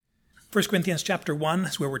1 Corinthians chapter 1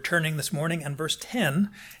 is where we're turning this morning, and verse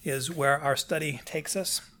 10 is where our study takes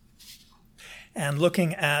us. And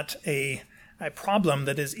looking at a problem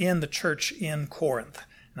that is in the church in Corinth.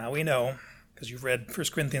 Now we know, because you've read 1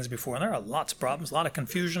 Corinthians before, and there are lots of problems, a lot of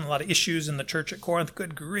confusion, a lot of issues in the church at Corinth.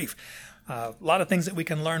 Good grief. A lot of things that we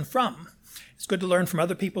can learn from. It's good to learn from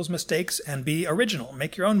other people's mistakes and be original,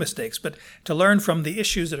 make your own mistakes, but to learn from the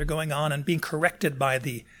issues that are going on and being corrected by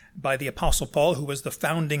the Apostle Paul, who was the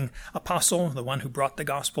founding apostle, the one who brought the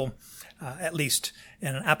gospel, at least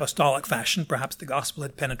in an apostolic fashion. Perhaps the gospel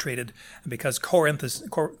had penetrated, because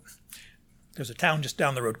there's a town just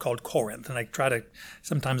down the road called Corinth, and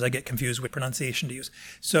sometimes I get confused with pronunciation to use.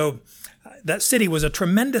 So that city was a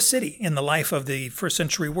tremendous city in the life of the first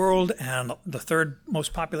century world, and the third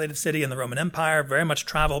most populated city in the Roman Empire, very much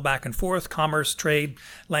travel back and forth, commerce, trade,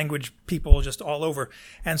 language, people just all over.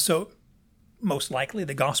 And so most likely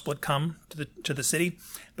the gospel had come to the city,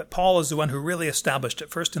 but Paul is the one who really established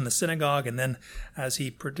it, first in the synagogue, and then as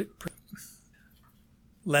he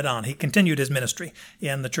led on, he continued his ministry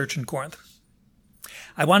in the church in Corinth.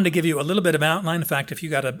 I wanted to give you a little bit of outline. In fact, if you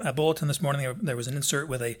got a bulletin this morning, there was an insert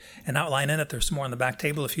with an outline in it. There's some more on the back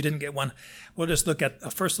table. If you didn't get one, we'll just look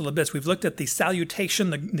at first little bits. We've looked at the salutation,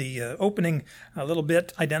 the opening a little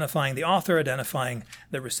bit, identifying the author, identifying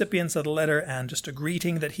the recipients of the letter, and just a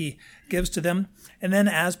greeting that he gives to them. And then,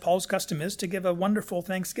 as Paul's custom is, to give a wonderful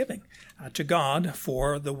thanksgiving to God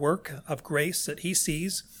for the work of grace that he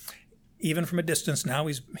sees, even from a distance now.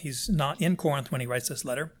 He's not in Corinth when he writes this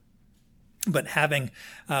letter. But having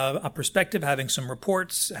a perspective, having some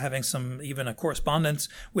reports, having even a correspondence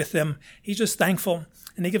with them, he's just thankful,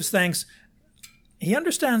 and he gives thanks. He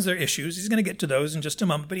understands their issues. He's going to get to those in just a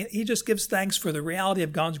moment, but he just gives thanks for the reality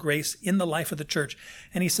of God's grace in the life of the church.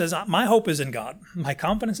 And he says, my hope is in God. My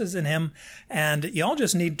confidence is in him, and y'all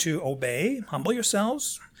just need to obey, humble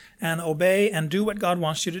yourselves, and obey and do what God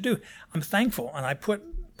wants you to do. I'm thankful, and I put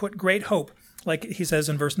great hope. Like he says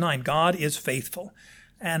in verse 9, God is faithful.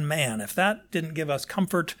 And man, if that didn't give us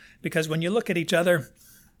comfort, because when you look at each other,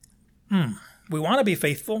 we want to be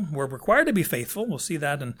faithful. We're required to be faithful. We'll see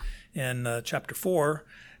that in chapter 4.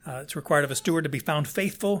 It's required of a steward to be found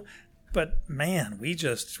faithful. But man, we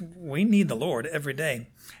need the Lord every day.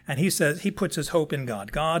 And he says, he puts his hope in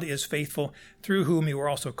God. God is faithful, through whom you were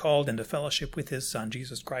also called into fellowship with his Son,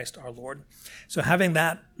 Jesus Christ our Lord. So having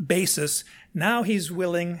that basis, now he's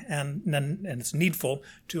willing and it's needful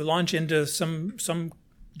to launch into some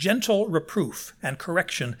gentle reproof and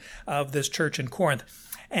correction of this church in Corinth.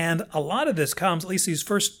 And a lot of this comes, at least these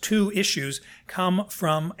first two issues, come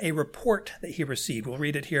from a report that he received. We'll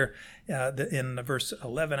read it here in verse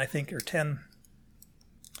 11, I think, or 10.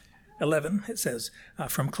 11, it says,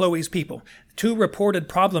 from Chloe's people. Two reported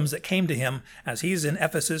problems that came to him as he's in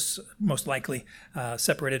Ephesus, most likely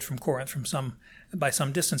separated from Corinth by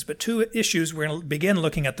some distance. But two issues, we're going to begin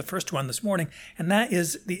looking at the first one this morning, and that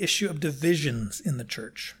is the issue of divisions in the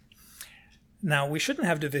church. Now, we shouldn't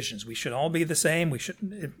have divisions. We should all be the same.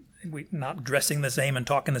 We're not dressing the same and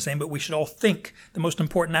talking the same, but we should all think the most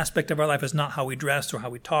important aspect of our life is not how we dress or how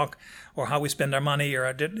we talk or how we spend our money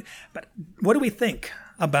but what do we think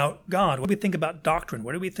about God? What do we think about doctrine?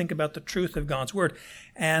 What do we think about the truth of God's word?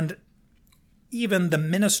 And even the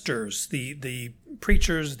ministers, the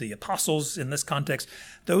preachers, the apostles in this context,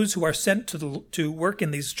 those who are sent to work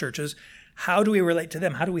in these churches, how do we relate to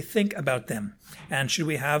them? How do we think about them? And should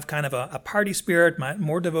we have kind of a party spirit,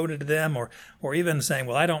 more devoted to them, or even saying,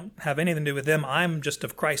 well, I don't have anything to do with them, I'm just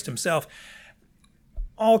of Christ himself?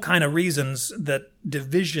 All kind of reasons that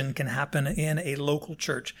division can happen in a local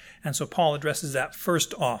church. And so Paul addresses that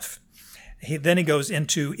first off. Then he goes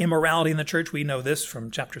into immorality in the church. We know this from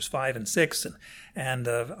chapters 5 and 6, and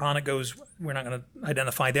on it goes. We're not going to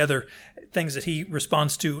identify the other things that he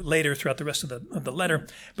responds to later throughout the rest of the letter.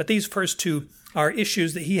 But these first two are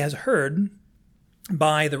issues that he has heard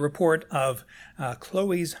by the report of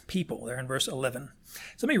Chloe's people, there in verse 11.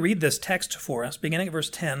 So let me read this text for us, beginning at verse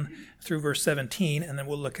 10 through verse 17, and then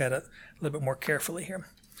we'll look at it a little bit more carefully here.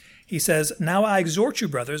 He says, "Now I exhort you,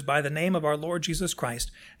 brothers, by the name of our Lord Jesus Christ,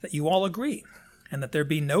 that you all agree, and that there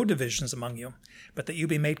be no divisions among you, but that you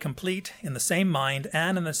be made complete in the same mind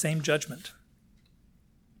and in the same judgment.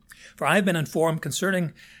 For I have been informed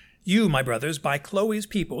concerning you, my brothers, by Chloe's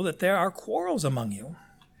people, that there are quarrels among you.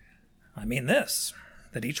 I mean this,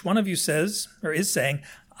 that each one of you says, or is saying,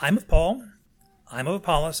 I'm of Paul, I'm of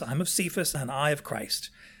Apollos, I'm of Cephas, and I of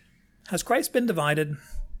Christ. Has Christ been divided?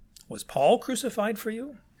 Was Paul crucified for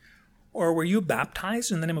you? Or were you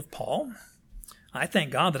baptized in the name of Paul? I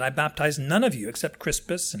thank God that I baptized none of you except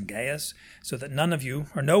Crispus and Gaius, so that none of you,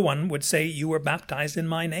 or no one, would say you were baptized in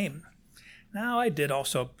my name. Now I did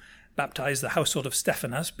also baptized the household of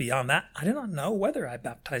Stephanas. Beyond that, I do not know whether I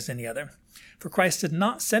baptized any other. For Christ did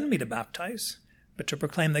not send me to baptize, but to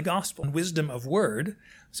proclaim the gospel and wisdom of word,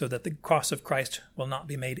 so that the cross of Christ will not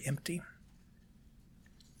be made empty.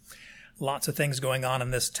 Lots of things going on in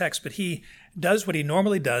this text, but he does what he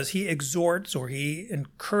normally does. He exhorts, or he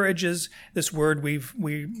encourages. This word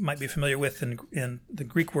we might be familiar with in the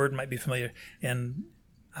Greek word, might be familiar in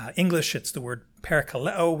English. It's the word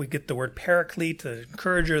parakaleo. We get the word paraclete, the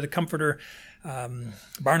encourager, the comforter.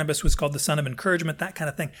 Barnabas was called the son of encouragement, that kind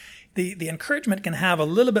of thing. The encouragement can have a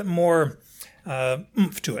little bit more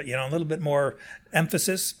oomph to it, a little bit more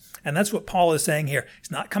emphasis. And that's what Paul is saying here.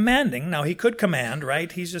 He's not commanding. Now, he could command,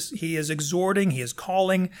 right? He is exhorting. He is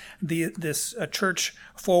calling this church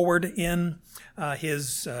forward in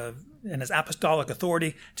his apostolic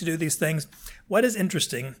authority to do these things. What is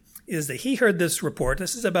interesting is that he heard this report.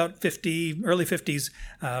 This is about early 50s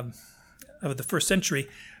of the first century.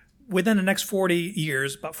 Within the next 40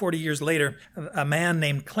 years, about 40 years later, a man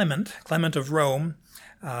named Clement of Rome,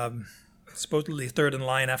 supposedly third in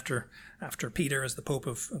line after Peter as the Pope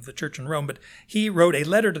of the church in Rome, but he wrote a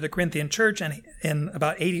letter to the Corinthian church and in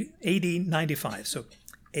about AD 95. So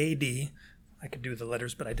AD, I could do the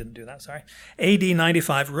letters, but I didn't do that, sorry. AD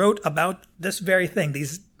 95 wrote about this very thing,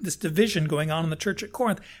 this division going on in the church at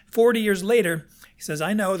Corinth. 40 years later, he says,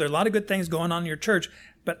 I know there are a lot of good things going on in your church,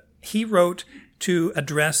 but he wrote to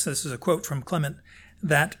address, this is a quote from Clement,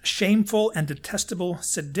 that shameful and detestable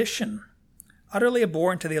sedition, utterly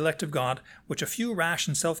abhorrent to the elect of God, which a few rash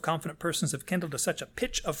and self-confident persons have kindled to such a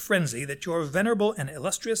pitch of frenzy that your venerable and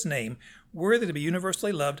illustrious name, worthy to be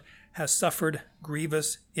universally loved, has suffered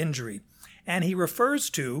grievous injury. And he refers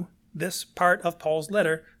to this part of Paul's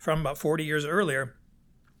letter from about 40 years earlier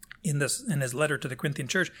in his letter to the Corinthian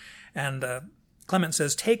church. And Clement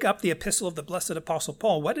says, take up the epistle of the blessed apostle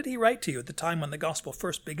Paul. What did he write to you at the time when the gospel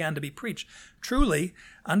first began to be preached? Truly,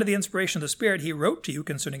 under the inspiration of the Spirit, he wrote to you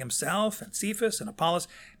concerning himself and Cephas and Apollos,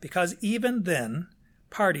 because even then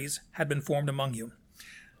parties had been formed among you.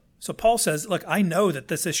 So Paul says, look, I know that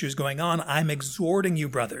this issue is going on. I'm exhorting you,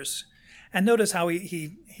 brothers. And notice how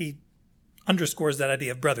he underscores that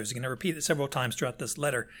idea of brothers. He's going to repeat it several times throughout this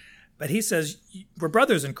letter. But he says, we're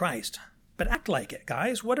brothers in Christ. But act like it,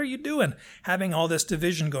 guys. What are you doing having all this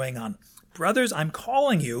division going on? Brothers, I'm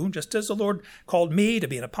calling you, just as the Lord called me to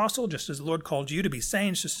be an apostle, just as the Lord called you to be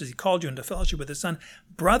saints, just as he called you into fellowship with his Son.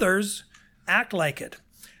 Brothers, act like it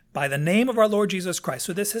by the name of our Lord Jesus Christ.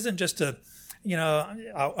 So this isn't just a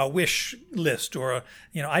wish list or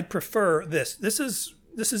I'd prefer this. This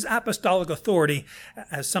is apostolic authority,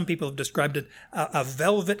 as some people have described it, a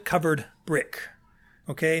velvet-covered brick.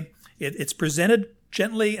 Okay? It's presented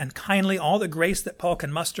gently and kindly, all the grace that Paul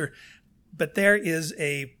can muster, but there is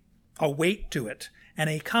a weight to it, and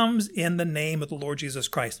he comes in the name of the Lord Jesus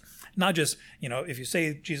Christ. Not just, if you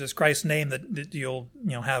say Jesus Christ's name that you'll,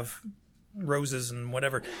 have roses and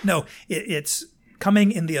whatever. No, it's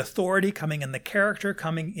coming in the authority, coming in the character,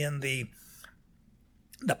 coming in the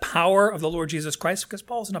power of the Lord Jesus Christ, because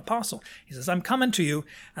Paul's an apostle. He says, I'm coming to you,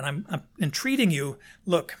 and I'm entreating you.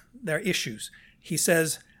 Look, there are issues. He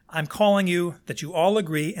says, I'm calling you that you all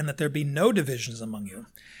agree and that there be no divisions among you.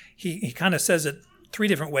 He kind of says it three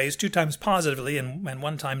different ways, 2 times positively and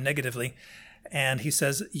 1 time negatively. And he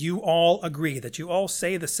says, you all agree, that you all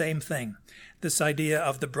say the same thing. This idea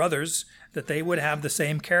of the brothers, that they would have the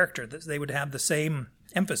same character, that they would have the same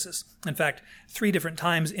emphasis. In fact, 3 different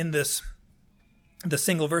times in the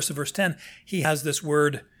single verse of verse 10, he has this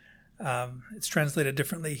word, it's translated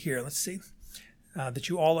differently here. Let's see. That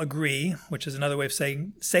you all agree, which is another way of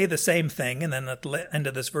saying, say the same thing. And then at the end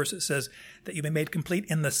of this verse, it says that you be made complete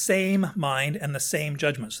in the same mind and the same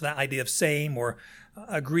judgment. So that idea of same or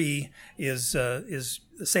agree is the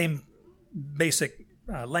same basic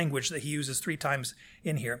language that he uses 3 times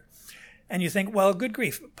in here. And you think, well, good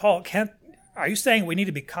grief, Paul, are you saying we need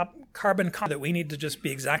to be carbon copy, that we need to just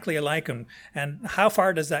be exactly alike? And how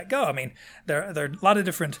far does that go? I mean, there are a lot of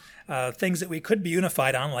different things that we could be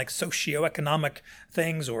unified on, like socioeconomic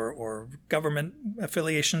things or government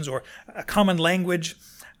affiliations or a common language.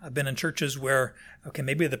 I've been in churches where, okay,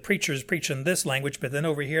 maybe the preacher's preaching this language, but then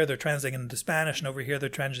over here they're translating into Spanish, and over here they're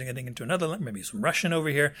translating into another language, maybe some Russian over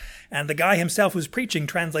here. And the guy himself who's preaching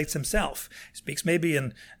translates himself. He speaks maybe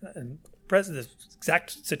in the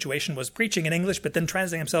exact situation was preaching in English, but then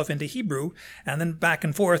translating himself into Hebrew, and then back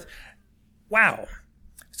and forth. Wow.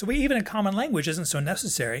 So even in common language isn't so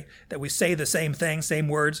necessary that we say the same thing, same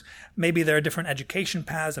words. Maybe there are different education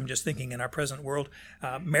paths. I'm just thinking in our present world.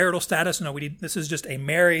 Marital status, no, this is just a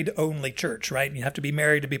married-only church, right? You have to be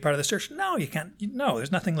married to be part of this church. No, you can't. No,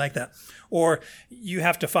 there's nothing like that. Or you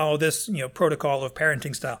have to follow this, protocol of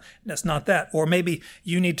parenting style. That's not that. Or maybe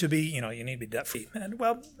you need to be, debt-free. And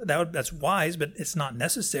well, that's wise, but it's not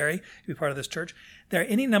necessary to be part of this church. There are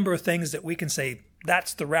any number of things that we can say,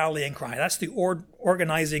 that's the rallying cry. That's the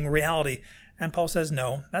organizing reality. And Paul says,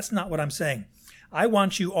 no, that's not what I'm saying. I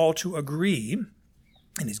want you all to agree,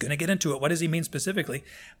 and he's going to get into it. What does he mean specifically?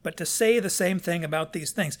 But to say the same thing about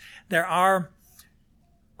these things. There are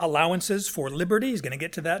allowances for liberty. He's going to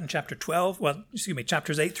get to that in chapter 12.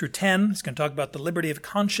 Chapters 8 through 10. He's going to talk about the liberty of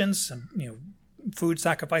conscience and, food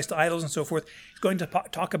sacrificed to idols and so forth. He's going to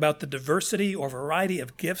talk about the diversity or variety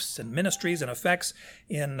of gifts and ministries and effects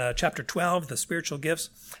in chapter 12, the spiritual gifts.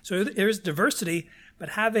 So there's diversity, but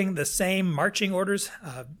having the same marching orders,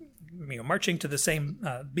 marching to the same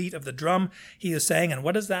beat of the drum, he is saying. And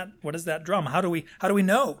what is that drum? How do we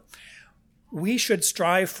know? We should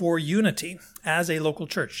strive for unity as a local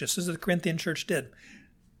church, just as the Corinthian church did.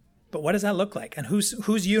 But what does that look like? And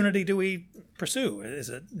whose unity do we pursue? Is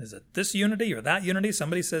it this unity or that unity?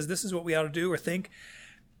 Somebody says this is what we ought to do or think.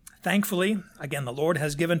 Thankfully, again, the Lord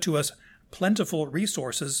has given to us plentiful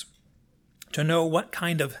resources to know what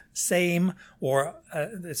kind of same, or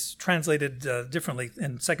it's translated differently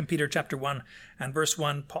in 2 Peter chapter 1 and verse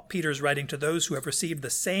 1. Peter is writing to those who have received the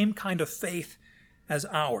same kind of faith as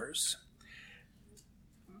ours.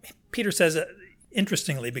 Peter says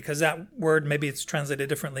interestingly, because that word, maybe it's translated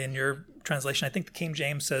differently in your translation. I think the King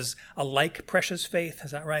James says a like precious faith.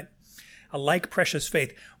 Is that right? A like precious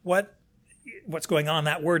faith. What's going on?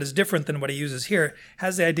 That word is different than what he uses here. It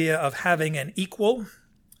has the idea of having an equal.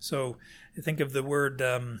 So you think of the word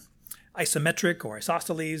isometric or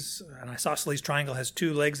isosceles. An isosceles triangle has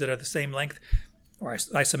two legs that are the same length. Or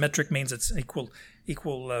isometric means it's equal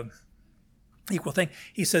thing.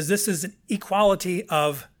 He says this is an equality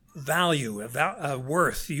of value,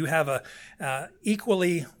 worth. You have a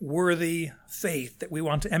equally worthy faith that we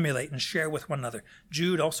want to emulate and share with one another.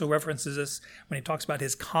 Jude also references this when he talks about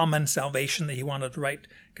his common salvation that he wanted to write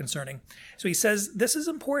concerning. So he says this is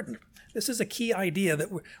important. This is a key idea that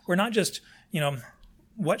we're not just,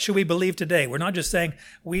 what should we believe today? We're not just saying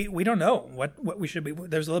we don't know what we should be.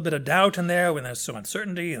 There's a little bit of doubt in there when there's some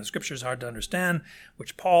uncertainty and the scripture is hard to understand,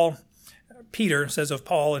 which Peter says of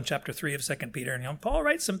Paul in chapter 3 of 2 Peter. And Paul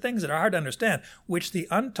writes some things that are hard to understand, which the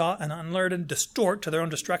untaught and unlearned distort to their own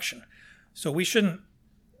destruction. So we shouldn't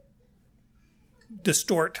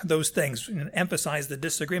distort those things and emphasize the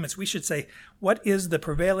disagreements. We should say, what is the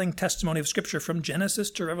prevailing testimony of Scripture from Genesis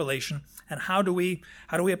to Revelation, and how do we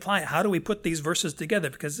apply it? How do we put these verses together?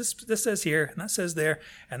 Because this says here, and that says there,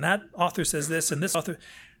 and that author says this, and this author.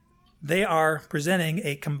 They are presenting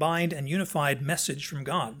a combined and unified message from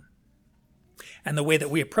God. And the way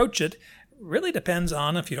that we approach it really depends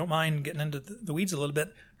on, if you don't mind getting into the weeds a little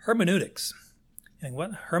bit, hermeneutics. You think,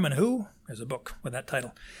 what? Herman who? There's a book with that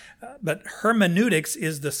title. But hermeneutics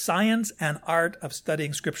is the science and art of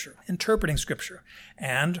studying Scripture, interpreting Scripture.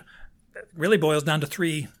 And it really boils down to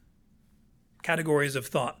three categories of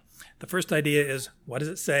thought. The first idea is, what does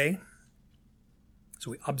it say?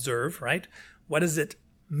 So we observe, right? What does it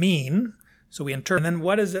mean? So we interpret. And then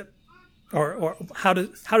what is it? Or how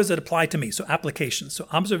does it apply to me? So application. So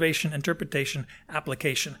observation, interpretation,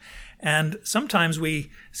 application. And sometimes we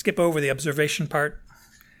skip over the observation part,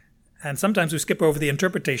 and sometimes we skip over the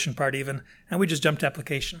interpretation part even, and we just jump to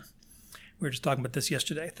application. We were just talking about this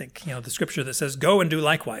yesterday. I think, the scripture that says, go and do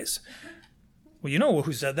likewise. Well, you know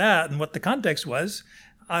who said that and what the context was.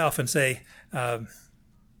 I often say, do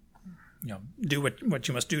what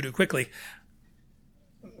you must do quickly.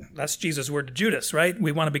 That's Jesus' word to Judas, right?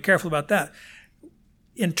 We want to be careful about that.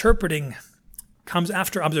 Interpreting comes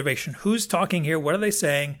after observation. Who's talking here? What are they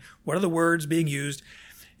saying? What are the words being used?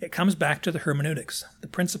 It comes back to the hermeneutics, the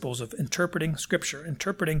principles of interpreting Scripture,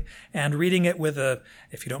 interpreting and reading it with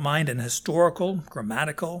if you don't mind, an historical,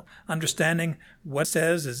 grammatical understanding. What it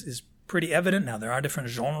says is pretty evident. Now, there are different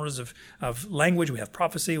genres of language. We have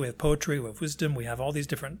prophecy, we have poetry, we have wisdom, we have all these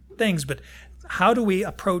different things. But how do we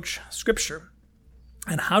approach Scripture?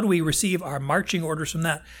 And how do we receive our marching orders from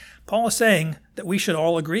that? Paul is saying that we should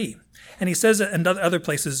all agree. And he says it in other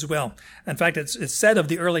places as well. In fact, it's said of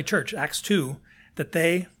the early church, Acts 2, that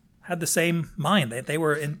they had the same mind. They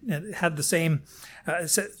had the same,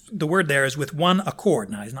 the word there is with one accord.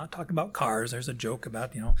 Now, he's not talking about cars. There's a joke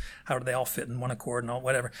about, how do they all fit in one accord and all,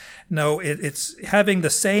 whatever. No, it's having the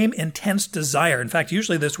same intense desire. In fact,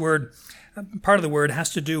 usually this word, part of the word has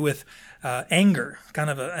to do with anger, kind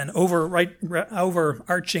of an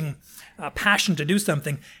overarching passion to do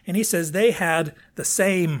something. And he says they had the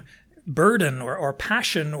same burden or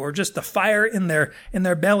passion or just the fire in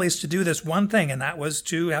their bellies to do this one thing, and that was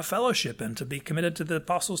to have fellowship and to be committed to the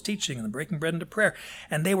apostles' teaching and the breaking bread and to prayer.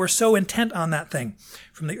 And they were so intent on that thing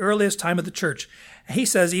from the earliest time of the church. He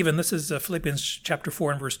says even, this is Philippians chapter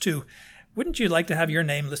 4 and verse 2, wouldn't you like to have your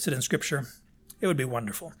name listed in Scripture? It would be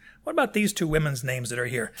wonderful. What about these two women's names that are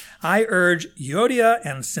here? I urge Euodia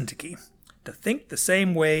and Syntyche to think the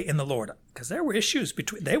same way in the Lord. Because there were issues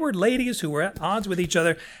they were ladies who were at odds with each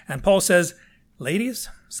other. And Paul says, ladies,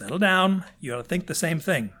 settle down. You ought to think the same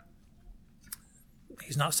thing.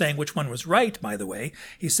 He's not saying which one was right, by the way.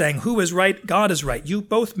 He's saying who is right? God is right. You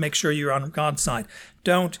both make sure you're on God's side.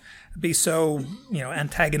 Don't be so,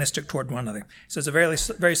 antagonistic toward one another. He says a very,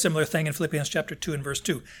 very similar thing in Philippians chapter 2 and verse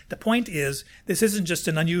 2. The point is, this isn't just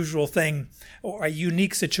an unusual thing or a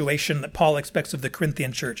unique situation that Paul expects of the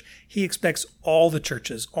Corinthian church. He expects all the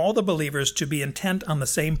churches, all the believers to be intent on the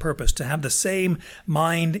same purpose, to have the same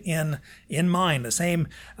mind in mind, the same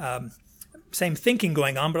thinking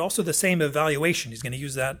going on, but also the same evaluation. He's going to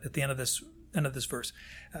use that at the end of this verse.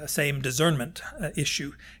 Same discernment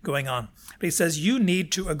issue going on. But he says you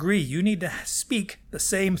need to agree. You need to speak the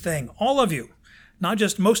same thing. All of you, not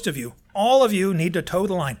just most of you. All of you need to toe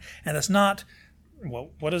the line. And it's not,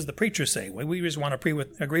 well, what does the preacher say? We just want to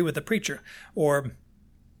agree with the preacher. Or,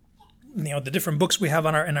 the different books we have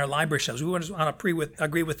in our library shelves. We just want to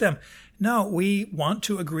agree with them. No, we want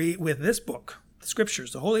to agree with this book, the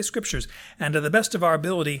Scriptures, the Holy Scriptures, and to the best of our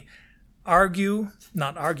ability,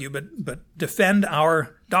 but defend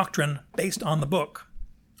our doctrine based on the book.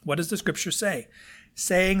 What does the Scripture say?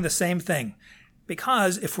 Saying the same thing.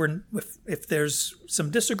 Because if there's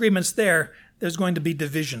some disagreements there's going to be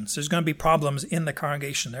divisions. There's going to be problems in the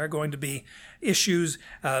congregation. There are going to be issues.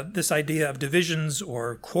 This idea of divisions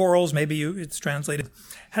or quarrels, maybe it's translated,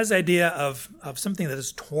 has the idea of something that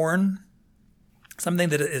is torn, something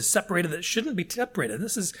that is separated that shouldn't be separated.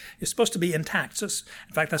 You're supposed to be intact. So,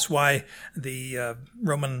 in fact, that's why the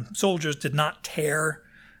Roman soldiers did not tear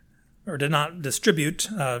or did not distribute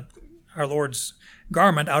our Lord's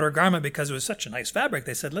outer garment, because it was such a nice fabric.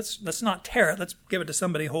 They said, let's not tear it. Let's give it to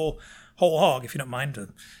somebody whole hog, if you don't mind to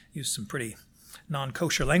use some pretty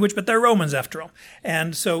non-kosher language, but they're Romans after all.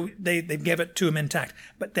 And so they gave it to him intact.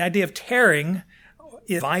 But the idea of tearing,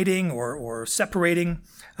 dividing or separating,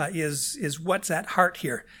 is what's at heart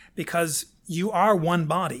here, because you are one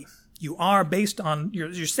body. You are based on,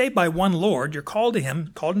 you're saved by one Lord. You're called to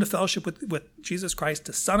Him, called into fellowship with Jesus Christ,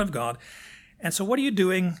 the Son of God. And so what are you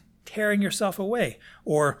doing tearing yourself away,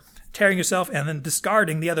 or tearing yourself and then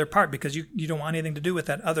discarding the other part because you don't want anything to do with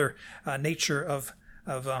that other nature of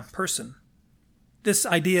person? This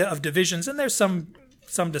idea of divisions, and there's some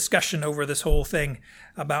discussion over this whole thing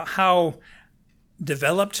about how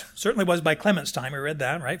developed, certainly was by Clement's time, we read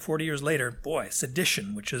that, right? 40 years later,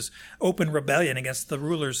 sedition, which is open rebellion against the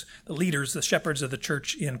rulers, the leaders, the shepherds of the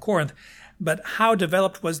church in Corinth. But how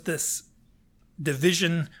developed was this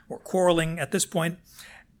division or quarreling at this point?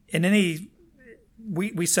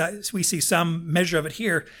 We see some measure of it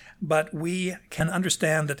here, but we can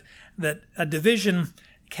understand that a division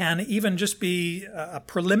can even just be a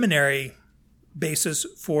preliminary basis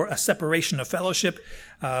for a separation of fellowship.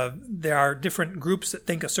 There are different groups that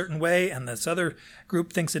think a certain way, and this other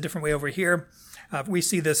group thinks a different way over here. We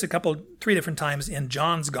see this 3 different times in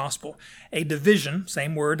John's gospel. A division,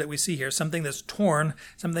 same word that we see here, something that's torn,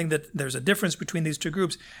 something that there's a difference between these two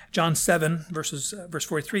groups. John 7, verse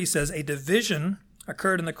 43 says, a division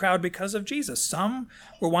occurred in the crowd because of Jesus. Some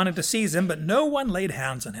were wanting to seize him, but no one laid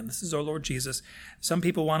hands on him. This is our Lord Jesus. Some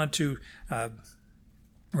people wanted to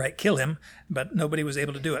kill him, but nobody was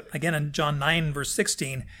able to do it. Again, in John 9, verse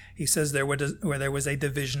 16, he says there was a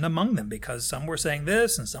division among them, because some were saying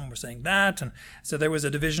this and some were saying that. And so there was a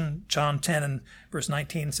division. John 10 and verse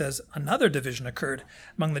 19 says another division occurred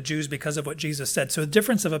among the Jews because of what Jesus said. So a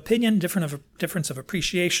difference of opinion, difference of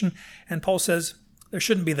appreciation. And Paul says there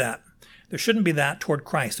shouldn't be that. There shouldn't be that toward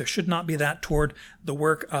Christ. There should not be that toward the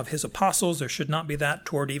work of his apostles. There should not be that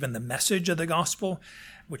toward even the message of the gospel,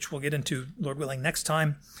 which we'll get into, Lord willing, next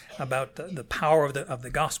time, about the power of the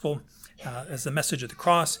gospel as the message of the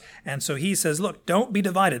cross. And so he says, look, don't be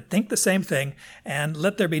divided. Think the same thing, and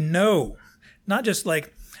let there be not just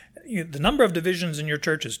like the number of divisions in your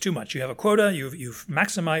church is too much. You have a quota, you've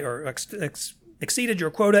maximized or exceeded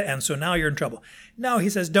your quota, and so now you're in trouble. No, he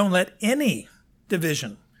says, don't let any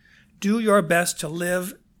division. Do your best to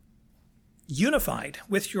live unified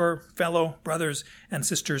with your fellow brothers and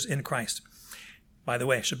sisters in Christ. By the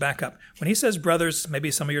way, I should back up. When he says brothers,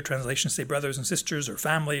 maybe some of your translations say brothers and sisters or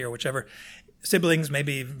family or whichever, siblings,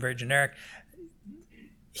 maybe very generic.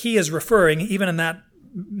 He is referring, even in that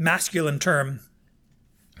masculine term,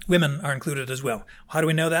 women are included as well. How do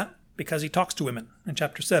we know that? Because he talks to women in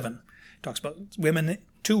chapter 7. He talks about women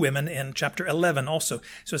to women in chapter 11 also.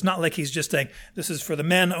 So it's not like he's just saying, this is for the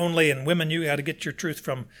men only, and women, you got to get your truth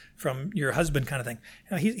from your husband kind of thing.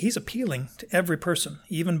 You know, he's appealing to every person,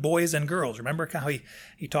 even boys and girls. Remember how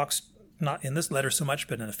he talks, not in this letter so much,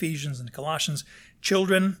 but in Ephesians and Colossians,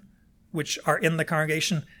 children which are in the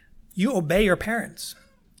congregation, you obey your parents.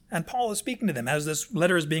 And Paul is speaking to them as this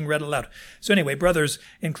letter is being read aloud. So anyway, brothers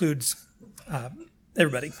includes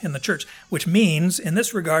everybody in the church, which means, in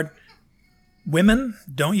this regard, women,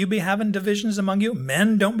 don't you be having divisions among you.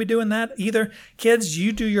 Men, don't be doing that either. Kids,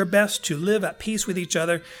 you do your best to live at peace with each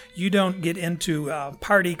other. You don't get into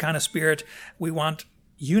party kind of spirit. We want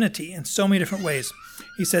unity in so many different ways.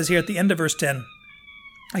 He says here at the end of verse 10,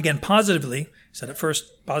 again, positively, he said at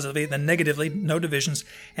first positively, then negatively, no divisions.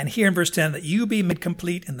 And here in verse 10, that you be made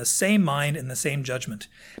complete in the same mind, in the same judgment.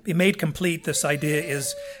 Be made complete, this idea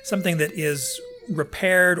is something that is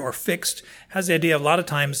repaired or fixed. Has the idea, a lot of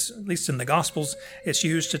times, at least in the Gospels, it's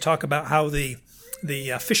used to talk about how the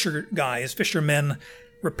fishermen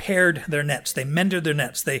repaired their nets. They mended their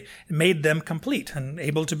nets. They made them complete and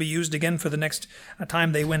able to be used again for the next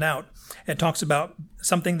time they went out. It talks about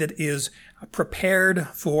something that is prepared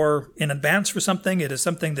for in advance for something. It is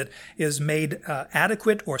something that is made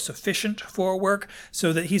adequate or sufficient for work,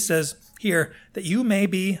 so that he says here that you may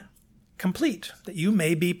be complete, that you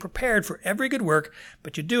may be prepared for every good work,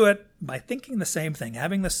 but you do it by thinking the same thing,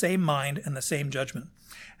 having the same mind and the same judgment.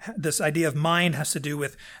 This idea of mind has to do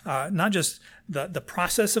with not just the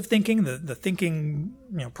process of thinking, the thinking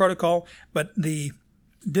protocol, but the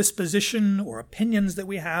disposition or opinions that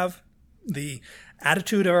we have, the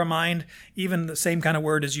attitude of our mind. Even the same kind of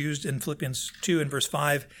word is used in Philippians 2 and verse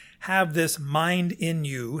 5. Have this mind in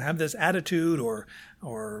you, have this attitude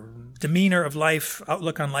or demeanor of life,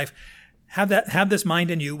 outlook on life. Have this mind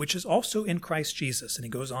in you, which is also in Christ Jesus. And he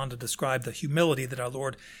goes on to describe the humility that our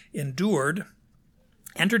Lord endured,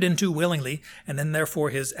 entered into willingly, and then therefore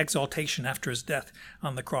his exaltation after his death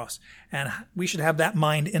on the cross. And we should have that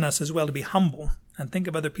mind in us as well, to be humble and think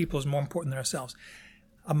of other people as more important than ourselves.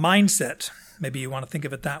 A mindset, maybe you want to think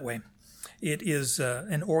of it that way. It is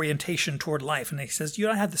an orientation toward life. And he says, you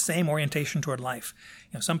don't have the same orientation toward life.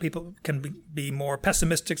 Some people can be more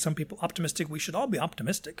pessimistic, some people optimistic. We should all be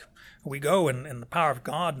optimistic. We go in the power of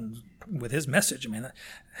God and with his message.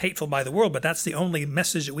 Hateful by the world, but that's the only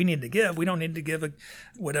message that we need to give. We don't need to give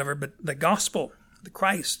whatever, but the gospel, the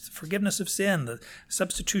Christ, forgiveness of sin, the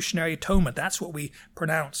substitutionary atonement, that's what we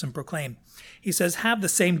pronounce and proclaim. He says, have the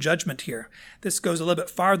same judgment here. This goes a little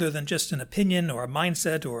bit farther than just an opinion or a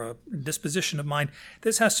mindset or a disposition of mind.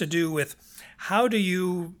 This has to do with how do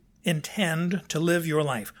you intend to live your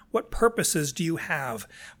life? What purposes do you have?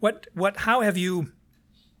 How have you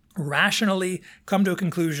rationally come to a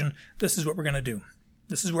conclusion, this is what we're going to do.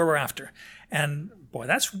 This is where we're after. And boy,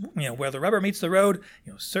 that's where the rubber meets the road.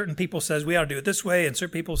 Certain people says we ought to do it this way, and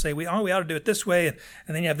certain people say we ought to do it this way, and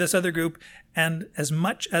then you have this other group. And as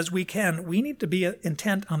much as we can, we need to be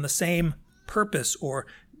intent on the same purpose, or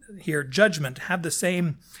here judgment, have the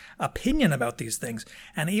same opinion about these things,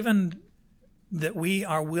 and even that we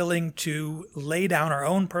are willing to lay down our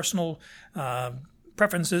own personal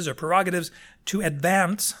preferences or prerogatives to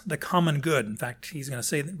advance the common good. In fact, he's going to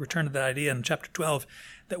say, return to that idea in chapter 12,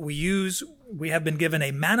 that we have been given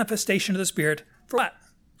a manifestation of the Spirit for what?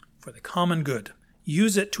 For the common good.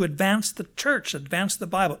 Use it to advance the church, advance the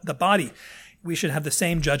Bible, the body. We should have the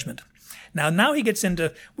same judgment. Now he gets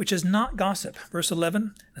into, which is not gossip. Verse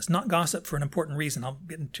 11, it's not gossip for an important reason. I'll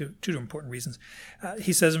get into two important reasons.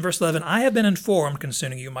 He says in verse 11, I have been informed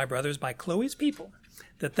concerning you, my brothers, by Chloe's people,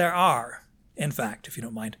 that there are, in fact, if you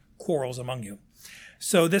don't mind, quarrels among you.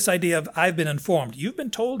 So this idea of I've been informed, you've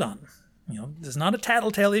been told on. This is not a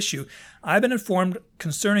tattletale issue. I've been informed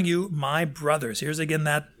concerning you, my brothers. Here's again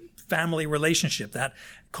that family relationship, that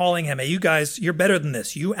calling him, hey, you guys, you're better than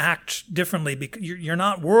this. You act differently because you're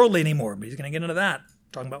not worldly anymore. But he's going to get into that,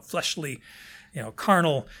 talking about fleshly,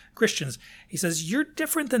 carnal Christians. He says, you're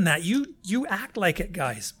different than that. You act like it,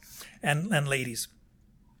 guys and ladies.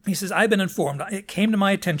 He says, I've been informed. It came to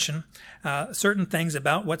my attention certain things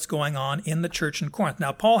about what's going on in the church in Corinth.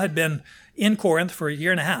 Now, Paul had been in Corinth for a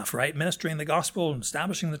year and a half, right? Ministering the gospel and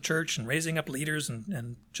establishing the church and raising up leaders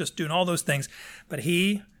and just doing all those things. But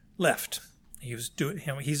he left.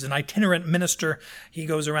 He's an itinerant minister. He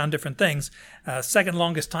goes around different things. Second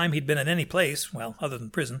longest time he'd been in any place, well, other than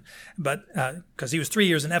prison, but because he was 3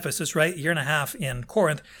 years in Ephesus, right? A year and a half in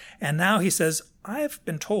Corinth. And now he says, I've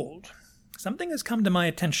been told something has come to my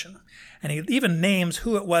attention. And he even names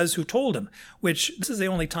who it was who told him, which this is the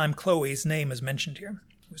only time Chloe's name is mentioned here.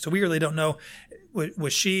 So we really don't know.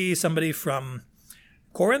 Was she somebody from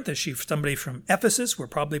Corinth? Is she somebody from Ephesus, where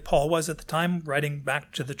probably Paul was at the time, writing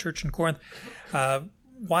back to the church in Corinth?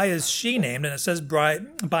 Why is she named? And it says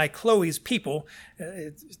by Chloe's people.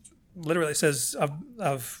 It literally says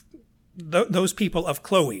of those people of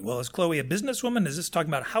Chloe. Well, is Chloe a businesswoman? Is this talking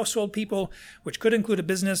about household people, which could include a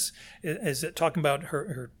business? Is it talking about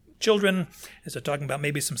her children? Is it talking about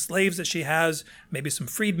maybe some slaves that she has, maybe some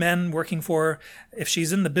freedmen working for her? If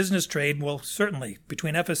she's in the business trade, well, certainly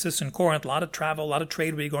between Ephesus and Corinth, a lot of travel, a lot of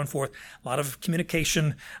trade would be going forth, a lot of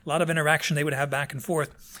communication, a lot of interaction they would have back and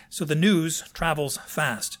forth. So the news travels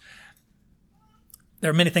fast.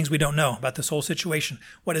 There are many things we don't know about this whole situation.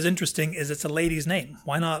 What is interesting is it's a lady's name.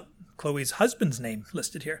 Why not Chloe's husband's name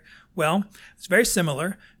listed here? Well, it's very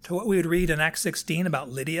similar to what we would read in Acts 16 about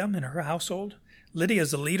Lydia and her household. Lydia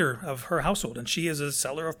is the leader of her household, and she is a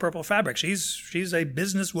seller of purple fabric. She's a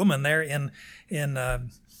businesswoman there in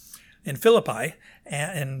Philippi,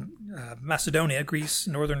 in Macedonia, Greece,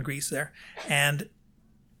 northern Greece there, and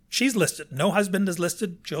she's listed. No husband is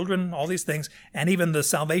listed, children, all these things, and even the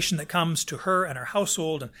salvation that comes to her and her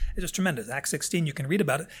household, and it's just tremendous. Acts 16, you can read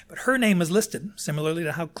about it, but her name is listed, similarly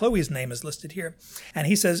to how Chloe's name is listed here. And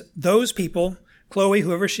he says, those people, Chloe,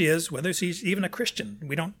 whoever she is, whether she's even a Christian,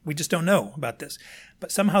 we just don't know about this.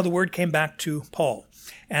 But somehow the word came back to Paul.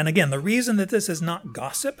 And again, the reason that this is not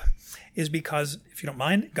gossip is because, if you don't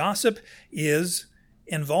mind, gossip is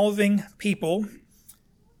involving people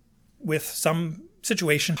with some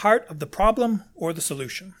situation, part of the problem or the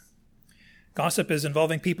solution. Gossip is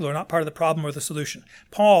involving people who are not part of the problem or the solution.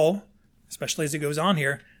 Paul, especially as he goes on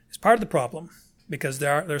here, is part of the problem, because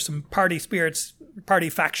there's some party spirits, party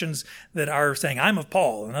factions that are saying, I'm of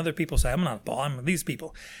Paul, and other people say, I'm not of Paul, I'm of these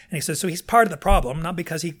people. And he says, so he's part of the problem, not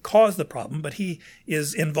because he caused the problem, but he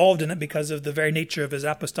is involved in it because of the very nature of his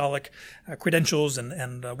apostolic credentials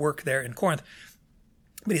and work there in Corinth.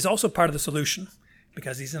 But he's also part of the solution,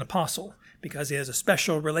 because he's an apostle, because he has a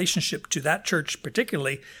special relationship to that church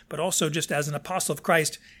particularly, but also just as an apostle of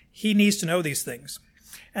Christ, he needs to know these things.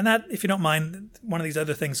 And that, if you don't mind, one of these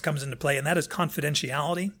other things comes into play, and that is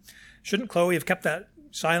confidentiality. Shouldn't Chloe have kept that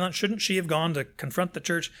silent? Shouldn't she have gone to confront the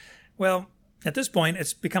church? Well, at this point,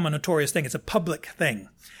 it's become a notorious thing. It's a public thing.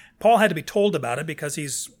 Paul had to be told about it because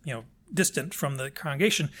he's, distant from the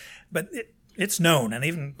congregation, but it's known. And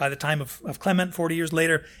even by the time of Clement, 40 years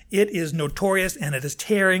later, it is notorious, and it is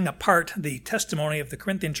tearing apart the testimony of the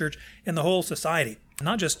Corinthian church in the whole society.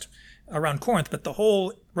 Not just around Corinth, but the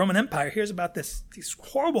whole Roman Empire hears about these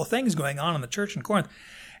horrible things going on in the church in Corinth.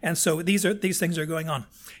 And so these things are going on.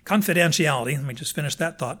 Confidentiality, let me just finish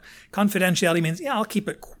that thought. Confidentiality means, I'll keep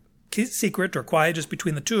it secret or quiet just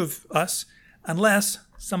between the two of us, unless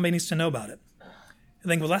somebody needs to know about it. You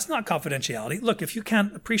think, well, that's not confidentiality. Look, if you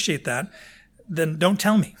can't appreciate that, then don't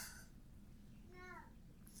tell me.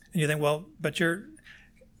 And you think, well, but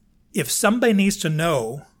if somebody needs to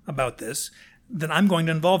know about this, then I'm going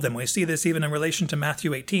to involve them. We see this even in relation to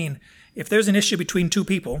Matthew 18. If there's an issue between two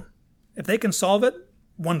people, if they can solve it,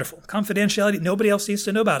 wonderful. Confidentiality, nobody else needs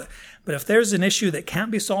to know about it. But if there's an issue that can't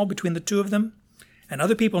be solved between the two of them, and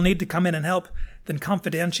other people need to come in and help, then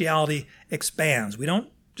confidentiality expands. We don't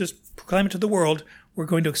just proclaim it to the world, we're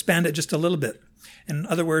going to expand it just a little bit. In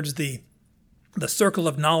other words, the circle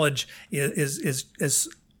of knowledge is as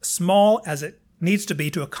small as it needs to be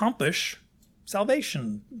to accomplish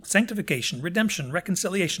salvation, sanctification, redemption,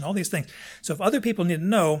 reconciliation, all these things. So if other people need to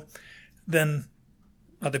know, then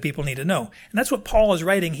other people need to know. And that's what Paul is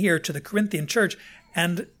writing here to the Corinthian church.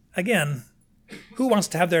 And again, who wants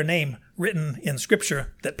to have their name written in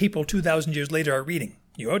Scripture that people 2,000 years later are reading?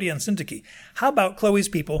 Euodia and Syntyche. How about Chloe's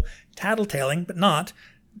people tattletaling, but not?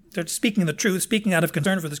 They're speaking the truth, speaking out of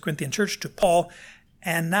concern for this Corinthian church to Paul.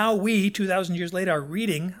 And now we, 2,000 years later, are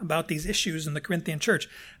reading about these issues in the Corinthian church.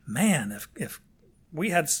 Man, if we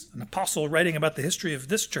had an apostle writing about the history of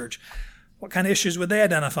this church, what kind of issues would they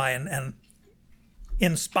identify? And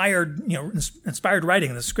inspired writing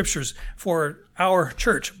in the Scriptures for our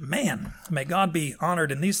church. Man, may God be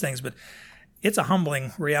honored in these things, but it's a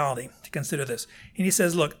humbling reality to consider this. And he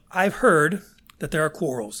says, look, I've heard that there are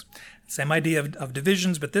quarrels. Same idea of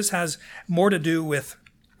divisions, but this has more to do with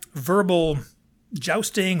verbal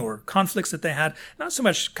jousting or conflicts that they had. Not so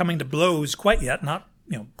much coming to blows quite yet, not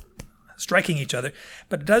striking each other,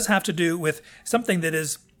 but it does have to do with something that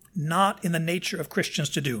is not in the nature of Christians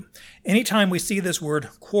to do. Anytime we see this word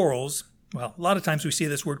quarrels, well, a lot of times we see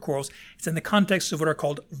this word quarrels, it's in the context of what are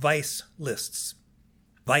called vice lists.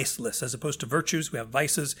 Vice lists, as opposed to virtues, we have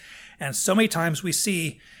vices. And so many times we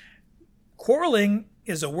see quarreling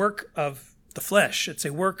is a work of the flesh. It's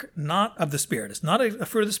a work not of the Spirit. It's not a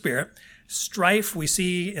fruit of the Spirit. Strife we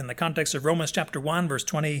see in the context of Romans chapter 1, verse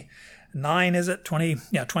 29, is it?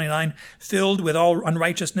 29. Filled with all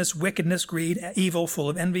unrighteousness, wickedness, greed, evil, full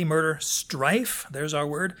of envy, murder, strife. There's our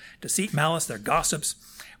word. Deceit, malice, they're gossips.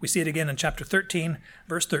 We see it again in chapter 13,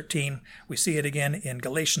 verse 13. We see it again in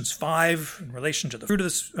Galatians 5 in relation to the fruit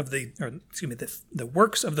the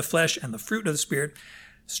works of the flesh and the fruit of the Spirit.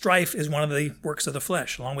 Strife is one of the works of the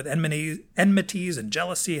flesh, along with enmities and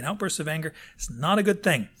jealousy and outbursts of anger. It's not a good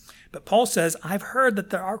thing. But Paul says, I've heard that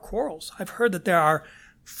there are quarrels. I've heard that there are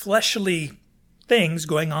fleshly things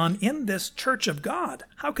going on in this church of God.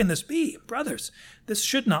 How can this be? Brothers, this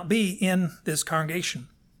should not be in this congregation.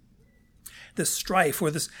 This strife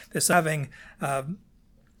or this having,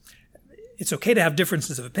 it's okay to have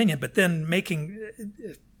differences of opinion, but then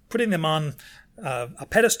putting them on a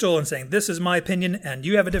pedestal and saying, this is my opinion and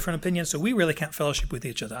you have a different opinion, so we really can't fellowship with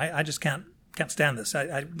each other. I just can't stand this.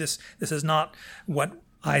 This is not what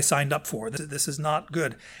I signed up for. This is not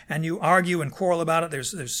good. And you argue and quarrel about it.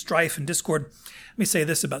 There's strife and discord. Let me say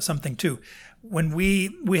this about something too. When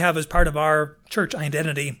we have as part of our church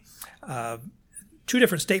identity, two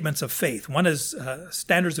different statements of faith. One is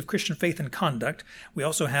standards of Christian faith and conduct. We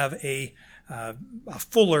also have a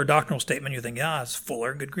fuller doctrinal statement. You think, it's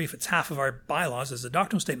fuller. Good grief. It's half of our bylaws as a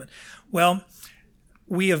doctrinal statement. Well,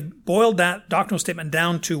 we have boiled that doctrinal statement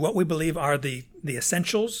down to what we believe are the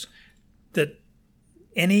essentials that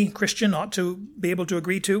any Christian ought to be able to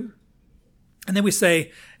agree to. And then we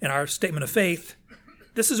say in our statement of faith,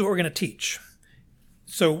 this is what we're going to teach.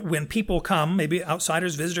 So when people come, maybe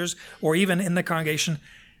outsiders, visitors, or even in the congregation,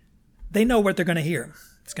 they know what they're going to hear.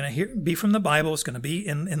 It's going to be from the Bible. It's going to be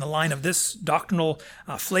in the line of this doctrinal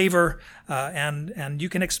flavor, and you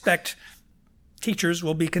can expect teachers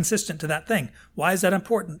will be consistent to that thing. Why is that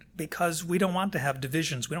important? Because we don't want to have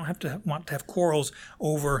divisions. We don't want to have quarrels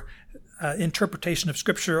over interpretation of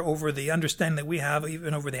Scripture, over the understanding that we have,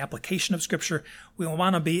 even over the application of Scripture. We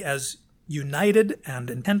want to be as united and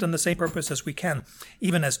intent on the same purpose as we can,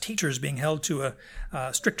 even as teachers being held to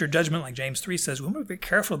a stricter judgment, like James 3 says. We want to be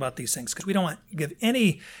careful about these things because we don't want to give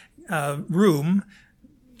any room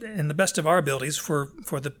in the best of our abilities for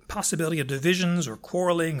the possibility of divisions or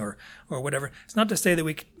quarreling or whatever. It's not to say that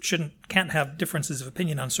we can't have differences of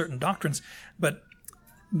opinion on certain doctrines, but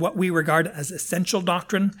what we regard as essential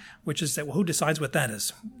doctrine, which is that, well, who decides what that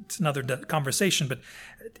is? It's another conversation, but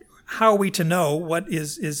how are we to know what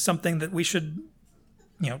is something that we should,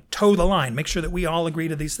 toe the line, make sure that we all agree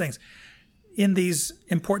to these things? In these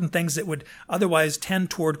important things that would otherwise tend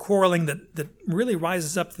toward quarreling, that really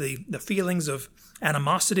rises up the feelings of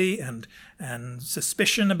animosity and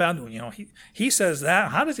suspicion about, he says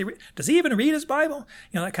that. How does he even read his Bible?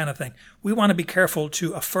 That kind of thing. We want to be careful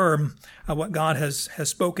to affirm what God has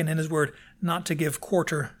spoken in his word, not to give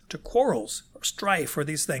quarter to quarrels or strife or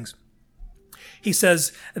these things. He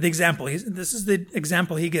says this is the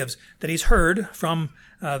example he gives, that he's heard from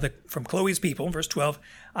Chloe's people, verse 12.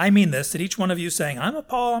 I mean this, that each one of you saying, I'm of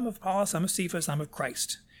Paul, I'm of Apollos, I'm of Cephas, I'm of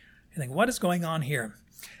Christ. You think, what is going on here?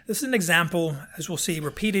 This is an example, as we'll see,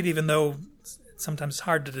 repeated, even though sometimes it's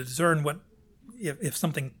hard to discern if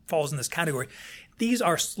something falls in this category. These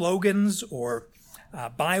are slogans or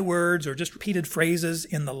bywords or just repeated phrases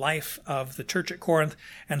in the life of the church at Corinth,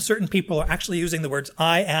 and certain people are actually using the words,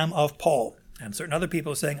 I am of Paul. And certain other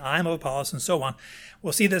people are saying, I'm of Apollos, and so on.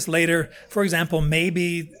 We'll see this later. For example,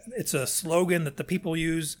 maybe it's a slogan that the people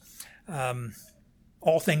use,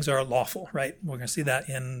 all things are lawful, right? We're going to see that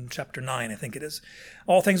in chapter 9, I think it is.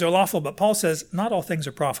 All things are lawful, but Paul says, not all things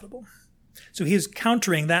are profitable. So he's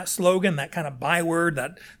countering that slogan, that kind of byword,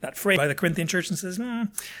 that phrase by the Corinthian church, and says,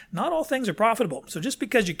 not all things are profitable. So just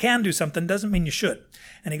because you can do something doesn't mean you should.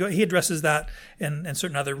 And he addresses that in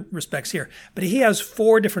certain other respects here. But he has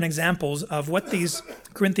 4 different examples of what these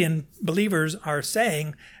Corinthian believers are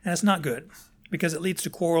saying, and it's not good, because it leads to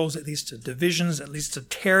quarrels, it leads to divisions, it leads to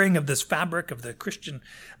tearing of this fabric of the Christian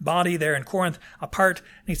body there in Corinth apart.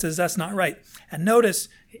 And he says, that's not right. And notice,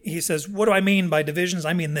 he says, what do I mean by divisions?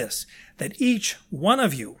 I mean this, that each one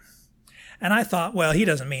of you, and I thought, well, he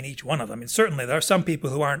doesn't mean each one of them. I mean, certainly there are some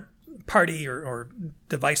people who aren't party or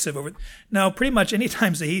divisive over. No, pretty much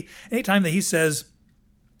anytime that he says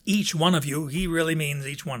each one of you, he really means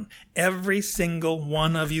each one. Every single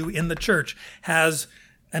one of you in the church has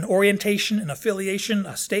an orientation, an affiliation,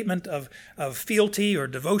 a statement of fealty or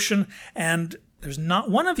devotion, and there's not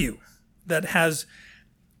one of you that has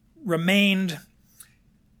remained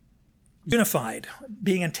unified,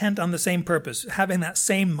 being intent on the same purpose, having that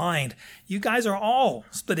same mind. You guys are all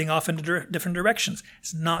splitting off into different directions.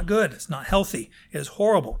 It's not good. It's not healthy. It is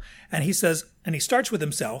horrible. And he says, and he starts with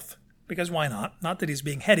himself, because why not? Not that he's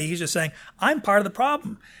being heady. He's just saying, I'm part of the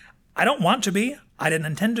problem. I don't want to be. I didn't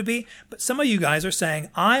intend to be. But some of you guys are saying,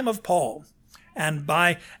 I'm of Paul. And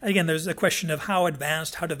again, there's a question of how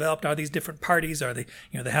advanced, how developed are these different parties? Are they,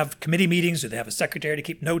 they have committee meetings? Do they have a secretary to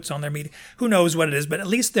keep notes on their meeting? Who knows what it is? But at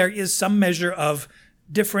least there is some measure of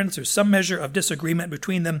difference or some measure of disagreement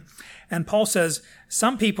between them. And Paul says,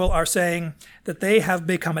 some people are saying that they have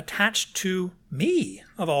become attached to me,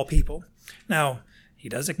 of all people. Now, he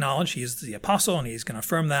does acknowledge he is the apostle, and he's going to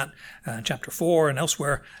affirm that in chapter 4 and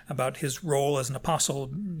elsewhere about his role as an apostle,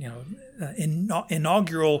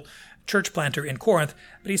 inaugural church planter in Corinth.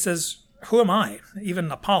 But he says, who am I?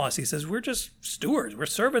 Even Apollos, he says, we're just stewards. We're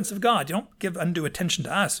servants of God. You don't give undue attention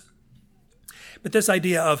to us. But this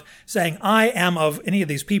idea of saying, I am of any of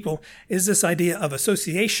these people, is this idea of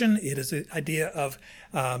association. It is an idea of,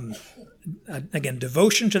 again,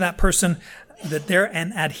 devotion to that person, that they're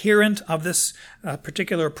an adherent of this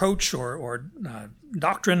particular approach or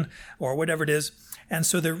doctrine or whatever it is. And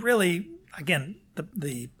so they're really, again,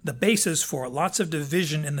 the basis for lots of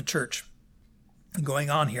division in the church going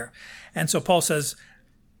on here. And so Paul says,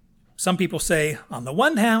 some people say, on the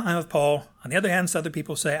one hand, I'm of Paul. On the other hand, some other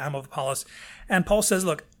people say, I'm of Apollos. And Paul says,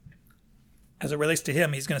 look, as it relates to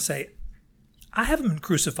him, he's going to say, I haven't been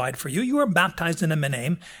crucified for you. You were baptized in my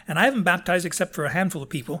name, and I haven't baptized except for a handful of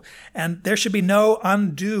people. And there should be no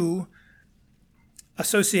undue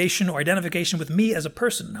association or identification with me as a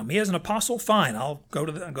person. Now, me as an apostle, fine. I'll go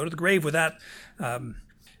to the grave with that,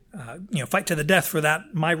 fight to the death for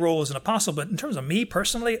that, my role as an apostle. But in terms of me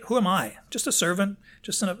personally, who am I? Just a servant,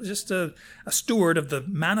 just a steward of the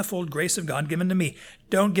manifold grace of God given to me.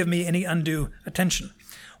 Don't give me any undue attention.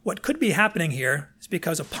 What could be happening here is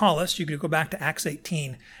because Apollos, you could go back to Acts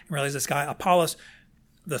 18 and realize this guy, Apollos,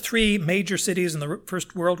 the three major cities in the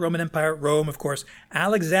First World Roman Empire, Rome, of course,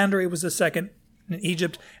 Alexandria was the second in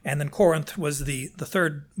Egypt, and then Corinth was the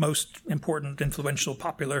third most important, influential,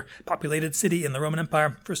 populated city in the Roman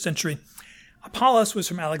Empire, first century. Apollos was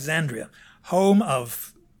from Alexandria, home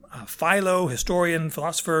of Philo, historian,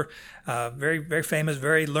 philosopher, very, very famous,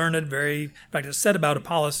 very learned, in fact, it's said about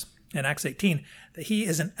Apollos in Acts 18 that he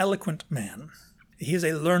is an eloquent man. He is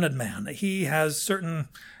a learned man. He has certain,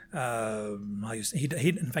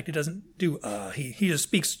 in fact, he doesn't do, he just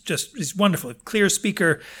speaks, he's wonderful, clear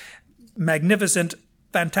speaker, magnificent,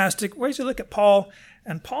 fantastic. Whereas you look at Paul,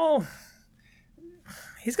 and Paul,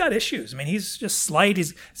 he's got issues. I mean, he's just slight.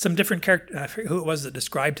 He's some different character. I forget who it was that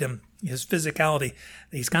described him, his physicality.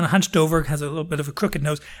 He's kind of hunched over, has a little bit of a crooked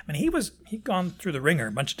nose. I mean, he'd gone through the ringer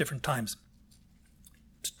a bunch of different times.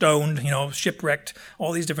 Stoned, shipwrecked,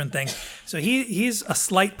 all these different things. So he's a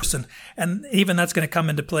slight person. And even that's going to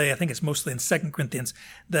come into play, I think it's mostly in 2 Corinthians,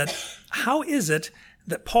 that how is it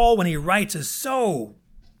that Paul, when he writes, is so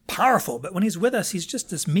powerful, but when he's with us, he's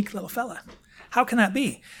just this meek little fella? How can that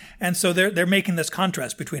be? And so they're making this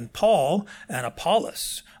contrast between Paul and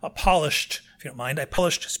Apollos, a polished, if you don't mind, a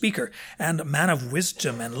polished speaker, and a man of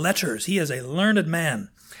wisdom and letters. He is a learned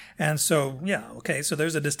man. And so, so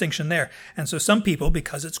there's a distinction there. And so some people,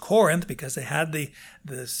 because it's Corinth, because they had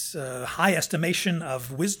this high estimation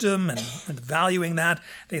of wisdom and valuing that,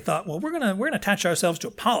 they thought, well, we're gonna attach ourselves to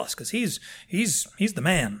Apollos because he's the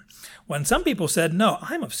man. When some people said, no,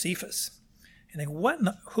 I'm of Cephas. You think,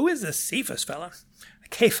 who is this Cephas fella?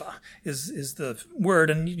 Kepha is the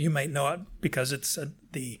word, and you might know it because it's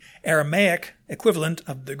the Aramaic equivalent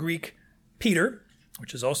of the Greek Peter,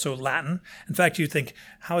 which is also Latin. In fact, you think,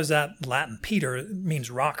 how is that Latin? Peter means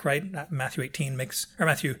rock, right? Matthew 16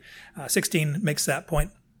 makes that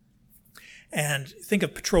point. And think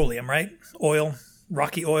of petroleum, right? Oil,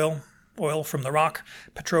 rocky oil from the rock,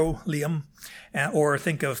 petroleum. Or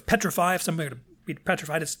think of petrify, if something were to be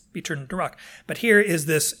petrified, it's be turned into rock. But here is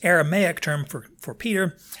this Aramaic term for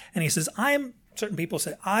Peter, and he says, certain people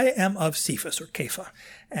say, I am of Cephas or Kepha.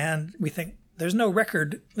 And we think, there's no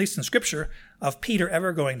record, at least in Scripture, of Peter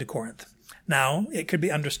ever going to Corinth. Now, it could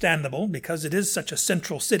be understandable because it is such a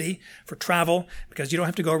central city for travel, because you don't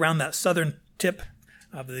have to go around that southern tip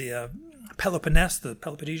of the Peloponnese, the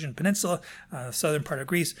Peloponnesian Peninsula, southern part of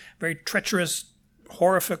Greece, very treacherous,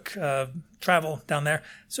 horrific travel down there.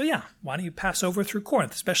 So yeah, why don't you pass over through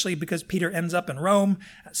Corinth, especially because Peter ends up in Rome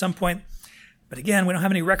at some point. But again, we don't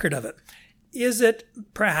have any record of it. Is it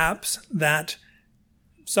perhaps that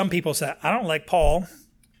some people say, I don't like Paul,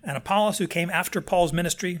 and Apollos, who came after Paul's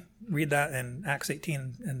ministry, read that in Acts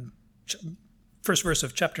 18 and first verse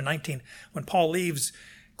of chapter 19, when Paul leaves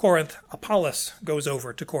Corinth, Apollos goes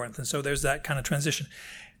over to Corinth. And so there's that kind of transition.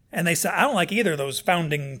 And they say, I don't like either of those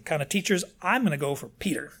founding kind of teachers. I'm going to go for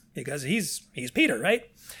Peter because he's Peter, right?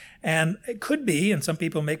 And it could be, and some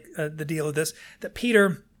people make the deal of this, that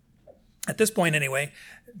Peter, at this point anyway,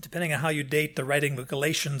 depending on how you date the writing of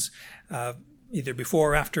Galatians, either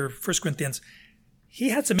before or after 1 Corinthians, he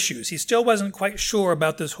had some issues. He still wasn't quite sure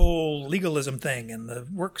about this whole legalism thing and the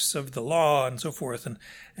works of the law and so forth.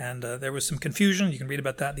 And there was some confusion. You can read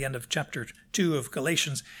about that at the end of chapter 2 of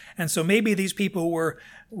Galatians. And so maybe these people were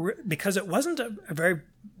because it wasn't a very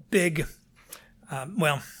big,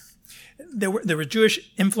 there were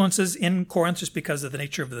Jewish influences in Corinth just because of the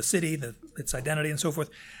nature of the city, its identity and so forth.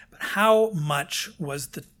 But how much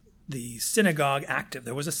was the synagogue active?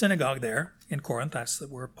 There was a synagogue there in Corinth. That's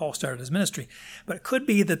where Paul started his ministry. But it could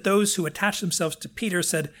be that those who attached themselves to Peter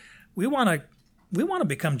said, we want to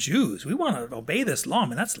become Jews. We want to obey this law. I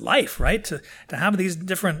mean, that's life, right? To have these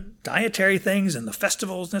different dietary things and the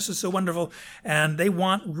festivals, this is so wonderful. And they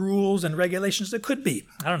want rules and regulations. It could be.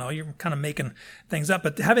 I don't know. You're kind of making things up.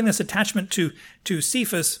 But having this attachment to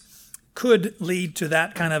Cephas could lead to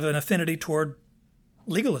that kind of an affinity toward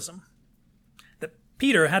legalism.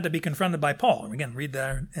 Peter had to be confronted by Paul. And again, read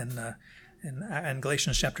that in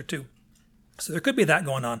Galatians chapter 2. So there could be that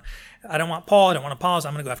going on. I don't want Paul. I don't want Apollos.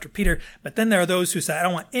 I'm going to go after Peter. But then there are those who say, I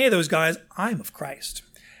don't want any of those guys. I'm of Christ.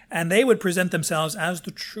 And they would present themselves as the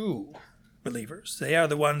true believers. They are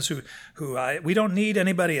the ones who we don't need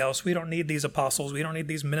anybody else. We don't need these apostles. We don't need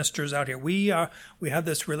these ministers out here. We have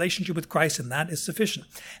this relationship with Christ, and that is sufficient.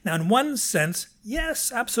 Now, in one sense,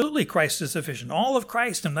 yes, absolutely, Christ is sufficient. All of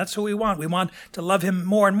Christ, and that's who we want. We want to love him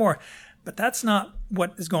more and more. But that's not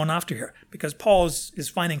what is going after here, because Paul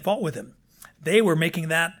is finding fault with him. They were making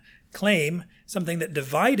that claim something that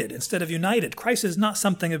divided instead of united. Christ is not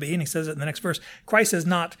something of being, he says it in the next verse, Christ is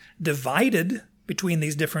not divided between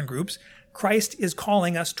these different groups. Christ is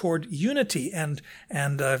calling us toward unity and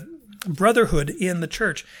brotherhood in the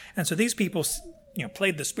church. And so these people,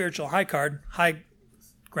 played the spiritual high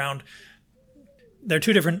ground. There are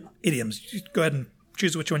two different idioms. Go ahead and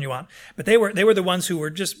choose which one you want. But they were the ones who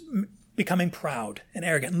were just becoming proud and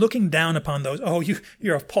arrogant, looking down upon those. Oh,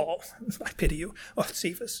 you're of Paul. I pity you. Oh,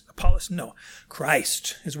 Cephas, Apollos. No,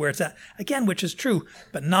 Christ is where it's at. Again, which is true,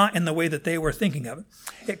 but not in the way that they were thinking of it.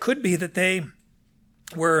 It could be that they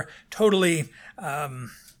were totally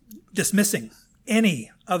dismissing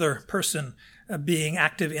any other person being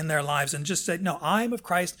active in their lives and just said, no, I'm of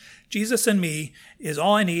Christ. Jesus and me is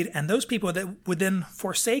all I need. And those people that would then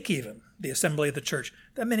forsake even the assembly of the church.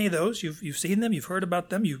 That many of those, you've seen them, you've heard about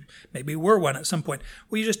them, you maybe were one at some point.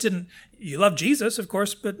 Well, you just didn't, you love Jesus, of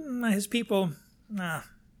course, but his people, I'm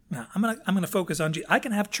gonna focus on Jesus. I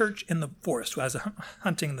can have church in the forest as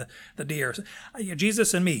hunting the deer.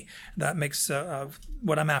 Jesus and me, that makes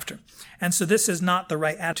what I'm after. And so this is not the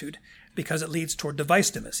right attitude because it leads toward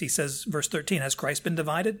divisiveness. He says, verse 13, has Christ been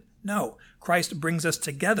divided? No. Christ brings us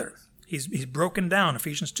together. He's broken down,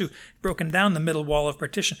 Ephesians 2, broken down the middle wall of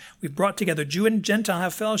partition. We've brought together Jew and Gentile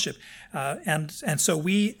have fellowship. And so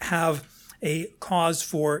we have a cause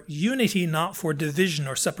for unity, not for division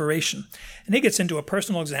or separation. And he gets into a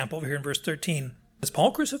personal example over here in verse 13. Is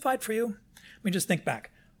Paul crucified for you? Let me just think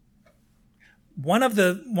back. One of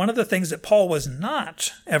the things that Paul was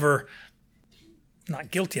not ever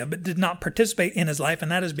not guilty of, but did not participate in his life,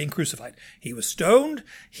 and that is being crucified. He was stoned.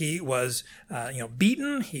 He was,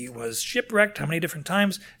 beaten. He was shipwrecked. How many different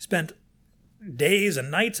times? Spent days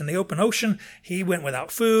and nights in the open ocean. He went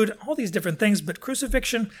without food, all these different things, but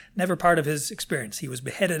crucifixion, never part of his experience. He was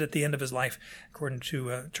beheaded at the end of his life, according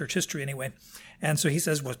to church history anyway. And so he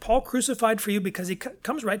says, was Paul crucified for you? Because he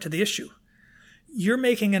comes right to the issue. You're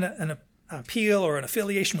making an appeal or an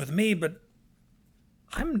affiliation with me, but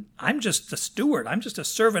I'm just a steward. I'm just a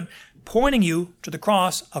servant pointing you to the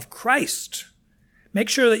cross of Christ. Make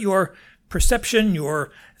sure that your perception,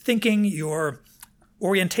 your thinking, your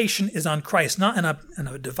orientation is on Christ, not in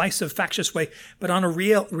a divisive, factious way, but on a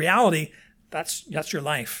reality. That's your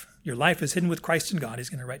life. Your life is hidden with Christ in God. He's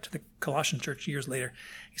going to write to the Colossian church years later.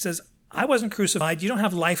 He says, I wasn't crucified. You don't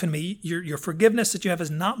have life in me. Your forgiveness that you have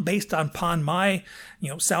is not based upon my,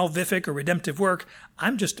 salvific or redemptive work.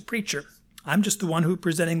 I'm just a preacher. I'm just the one who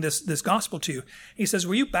presenting this gospel to you. He says,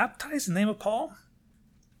 were you baptized in the name of Paul?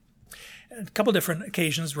 a couple different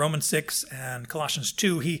occasions, Romans 6 and Colossians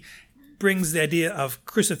 2, he brings the idea of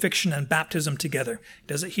crucifixion and baptism together. He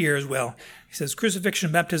does it here as well. He says crucifixion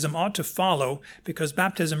and baptism ought to follow because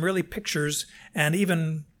baptism really pictures and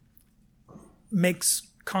even makes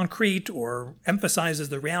concrete or emphasizes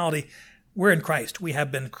the reality we're in Christ. We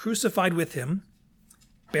have been crucified with him,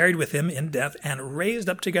 buried with him in death, and raised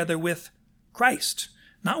up together with Christ,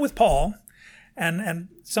 not with Paul. And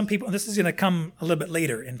some people, and this is going to come a little bit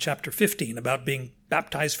later in chapter 15 about being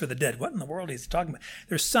baptized for the dead. What in the world is he talking about?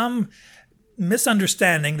 There's some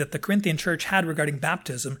misunderstanding that the Corinthian church had regarding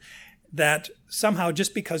baptism, that somehow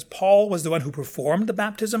just because Paul was the one who performed the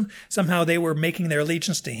baptism, somehow they were making their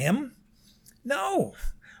allegiance to him. No.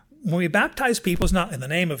 When we baptize people, it's not in the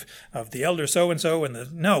name of the elder so-and-so.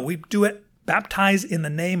 No, we do it, baptize in the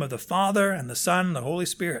name of the Father and the Son and the Holy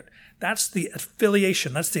Spirit. That's the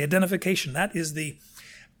affiliation. That's the identification. That is the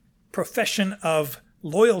profession of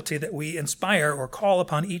loyalty that we inspire or call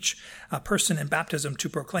upon each person in baptism to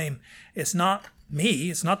proclaim. It's not me.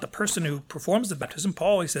 It's not the person who performs the baptism.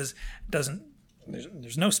 Paul, he says,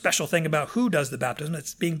 there's no special thing about who does the baptism.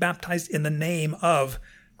 It's being baptized in the name of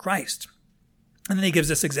Christ. And then he gives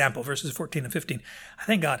this example, verses 14 and 15. I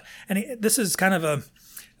thank God. And this is kind of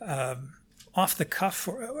a off the cuff.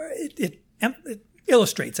 It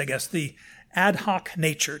illustrates, I guess, the ad hoc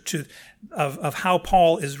nature of how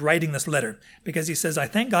Paul is writing this letter, because he says, I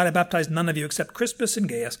thank God I baptized none of you except Crispus and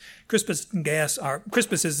Gaius.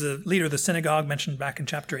 Crispus is the leader of the synagogue mentioned back in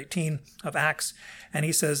chapter 18 of Acts. And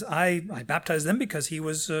he says, I baptized them because he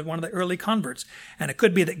was one of the early converts. And it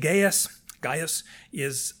could be that Gaius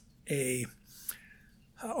is a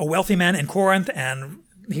wealthy man in Corinth, and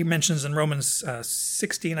he mentions in Romans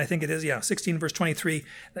 16, I think it is, 16 verse 23,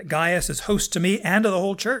 that Gaius is host to me and to the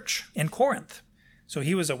whole church in Corinth. So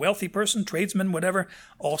he was a wealthy person, tradesman, whatever,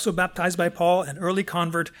 also baptized by Paul, an early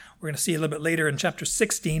convert. We're going to see a little bit later in chapter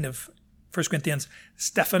 16 of 1 Corinthians,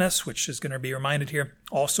 Stephanus, which is going to be reminded here,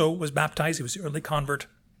 also was baptized. He was an early convert.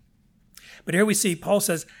 But here we see Paul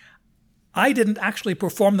says, I didn't actually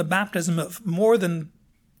perform the baptism of more than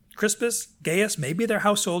Crispus, Gaius, maybe their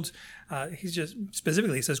households. He's just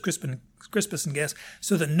specifically, he says Crispus and Gaius,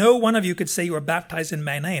 so that no one of you could say you were baptized in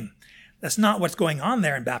my name. That's not what's going on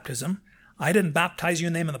there in baptism. I didn't baptize you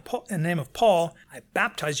in the name of Paul. I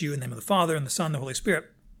baptized you in the name of the Father and the Son and the Holy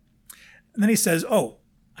Spirit. And then he says,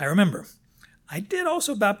 I remember. I did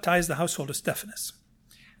also baptize the household of Stephanus.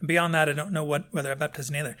 And beyond that, I don't know whether I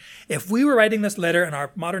baptized any other. If we were writing this letter in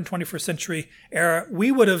our modern 21st century era,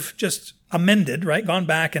 we would have just amended, right, gone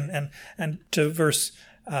back and to verse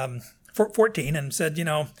 14 and said,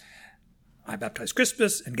 I baptized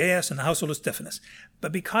Crispus and Gaius and the household of Stephanus.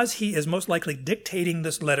 But because he is most likely dictating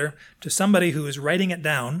this letter to somebody who is writing it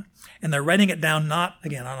down, and they're writing it down not,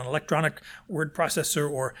 again, on an electronic word processor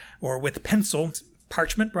or with pencil,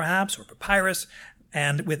 parchment perhaps, or papyrus,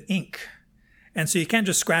 and with ink. And so you can't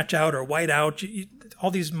just scratch out or white out. All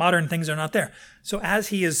these modern things are not there. So as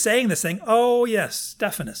he is saying this thing, oh yes,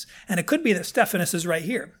 Stephanus. And it could be that Stephanus is right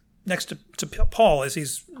here next to Paul as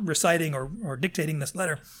he's reciting or dictating this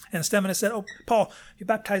letter. And Stephanus said, Paul, you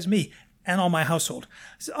baptized me and all my household.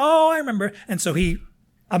 He said, I remember. And so he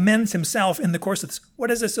amends himself in the course of this. What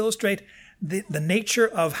does this illustrate? The nature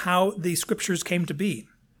of how the scriptures came to be.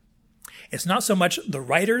 It's not so much the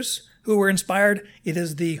writers who were inspired. It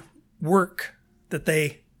is the work that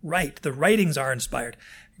they write. The writings are inspired.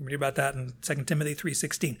 You can read about that in 2 Timothy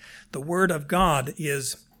 3:16. The word of God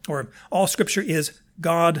is, or all scripture is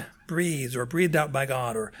God breathed or breathed out by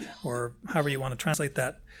God, or however you want to translate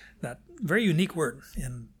that very unique word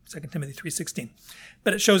in 2 Timothy 3:16.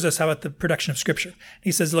 But it shows us how at the production of scripture.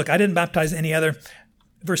 He says, look, I didn't baptize any other.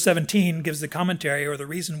 Verse 17 gives the commentary or the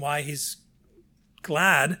reason why he's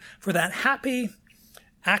glad for that happy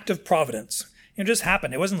act of providence. It just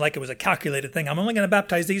happened. It wasn't like it was a calculated thing. I'm only going to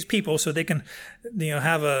baptize these people so they can,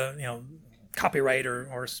 have a, copyright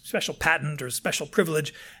or special patent or special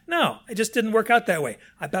privilege. No, it just didn't work out that way.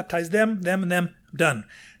 I baptized them, and them, done.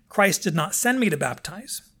 Christ did not send me to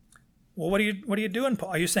baptize. Well, what are you doing, Paul?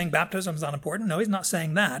 Are you saying baptism is not important? No, he's not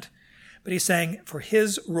saying that. But he's saying for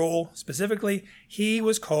his role specifically, he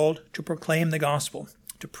was called to proclaim the gospel,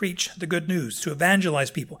 to preach the good news, to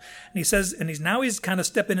evangelize people. And he says, he's kind of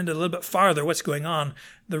stepping into a little bit farther what's going on,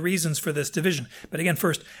 the reasons for this division. But again,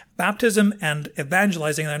 first, baptism and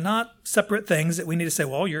evangelizing are not separate things that we need to say,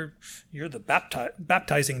 well, you're the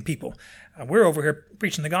baptizing people. We're over here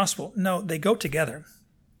preaching the gospel. No, they go together.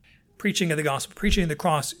 Preaching of the gospel, preaching of the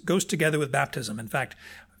cross goes together with baptism. In fact,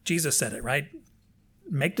 Jesus said it, right?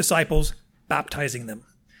 Make disciples, baptizing them.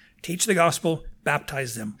 Teach the gospel,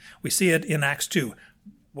 baptize them. We see it in Acts 2.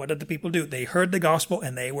 What did the people do? They heard the gospel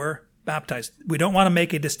and they were baptized. We don't want to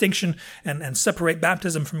make a distinction and separate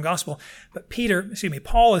baptism from gospel. But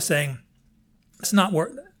Paul is saying it's not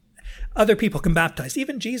where other people can baptize.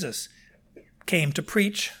 Even Jesus came to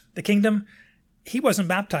preach the kingdom. He wasn't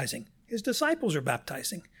baptizing. His disciples are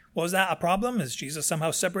baptizing. Was that a problem? Is Jesus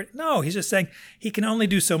somehow separate? No, he's just saying he can only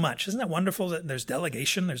do so much. Isn't that wonderful that there's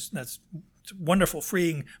delegation? That's wonderful,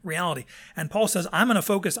 freeing reality. And Paul says, I'm going to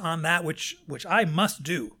focus on that which I must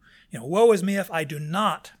do. Woe is me if I do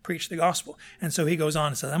not preach the gospel. And so he goes on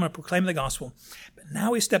and says, I'm going to proclaim the gospel. But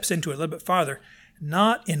now he steps into it a little bit farther,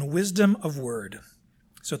 not in wisdom of word,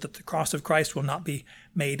 so that the cross of Christ will not be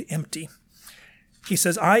made empty. He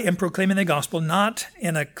says, I am proclaiming the gospel not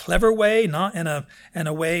in a clever way, not in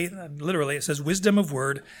a way, literally it says wisdom of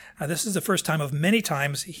word. This is the first time of many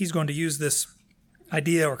times he's going to use this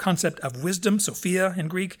idea or concept of wisdom, Sophia in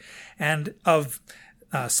Greek, and of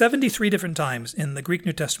 73 different times in the Greek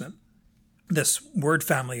New Testament. This word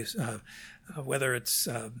family, whether it's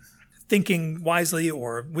thinking wisely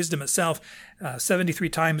or wisdom itself, 73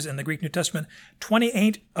 times in the Greek New Testament,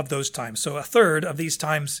 28 of those times. So a third of these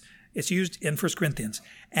times it's used in 1 Corinthians.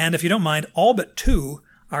 And if you don't mind, all but 2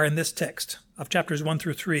 are in this text of chapters 1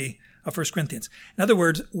 through 3 of 1 Corinthians. In other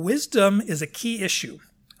words, wisdom is a key issue,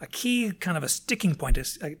 a key kind of a sticking point.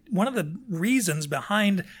 It's one of the reasons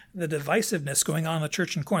behind the divisiveness going on in the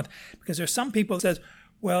church in Corinth, because there's some people that says,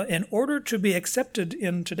 well, in order to be accepted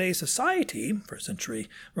in today's society, first century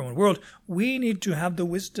Roman world, we need to have the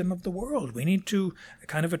wisdom of the world. We need to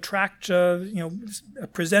kind of attract,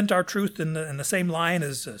 present our truth in the same line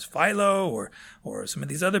as Philo or some of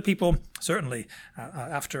these other people. Certainly,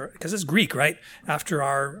 because it's Greek, right? After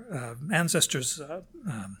our ancestors,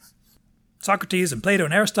 Socrates and Plato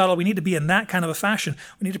and Aristotle, we need to be in that kind of a fashion.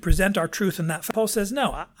 We need to present our truth in that. Paul says,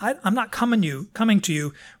 no, I'm not coming to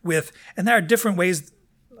you with, and there are different ways.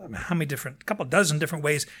 How many different? A couple dozen different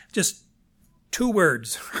ways. Just 2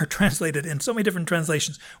 words are translated in so many different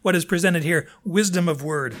translations. What is presented here, wisdom of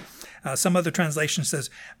word. Some other translation says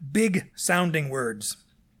big sounding words,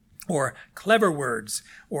 or clever words,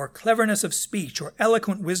 or cleverness of speech, or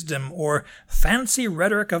eloquent wisdom, or fancy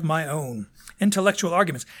rhetoric of my own, intellectual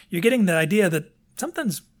arguments. You're getting the idea that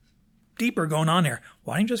something's deeper going on here.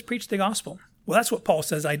 Why don't you just preach the gospel? Well, that's what Paul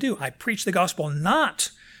says I do. I preach the gospel not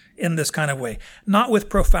in this kind of way, not with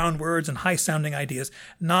profound words and high-sounding ideas,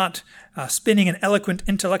 not spinning an eloquent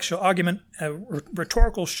intellectual argument,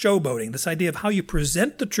 rhetorical showboating. This idea of how you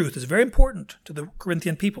present the truth is very important to the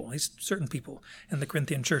Corinthian people, at least certain people in the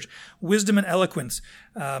Corinthian church. Wisdom and eloquence,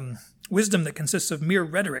 wisdom that consists of mere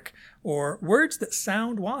rhetoric or words that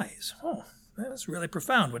sound wise. Oh, that's really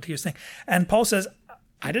profound what he was saying. And Paul says,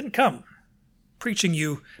 I didn't come preaching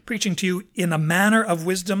to you in a manner of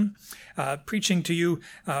wisdom, preaching to you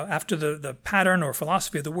after the pattern or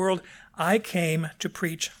philosophy of the world. I came to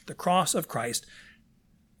preach the cross of Christ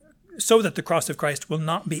so that the cross of Christ will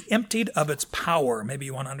not be emptied of its power. Maybe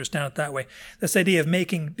you want to understand it that way. This idea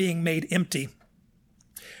of being made empty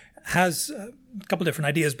has a couple different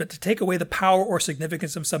ideas, but to take away the power or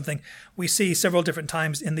significance of something, we see several different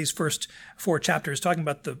times in these first 4 chapters talking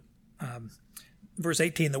about the verse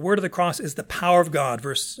 18, the word of the cross is the power of God.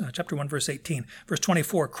 Chapter 1, verse 18. Verse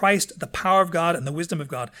 24, Christ, the power of God and the wisdom of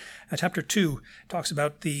God. Chapter 2 talks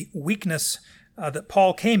about the weakness that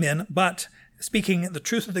Paul came in, but speaking the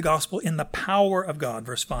truth of the gospel in the power of God.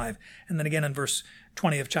 Verse 5. And then again in verse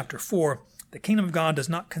 20 of chapter 4, the kingdom of God does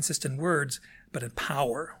not consist in words, but in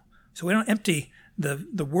power. So we don't empty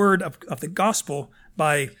the word of the gospel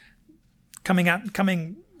by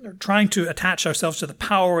trying to attach ourselves to the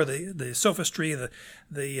power, the sophistry,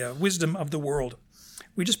 the wisdom of the world.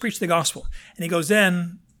 We just preach the gospel. And he goes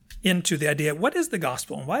then into the idea, what is the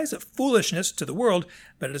gospel? And why is it foolishness to the world,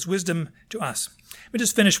 but it is wisdom to us? We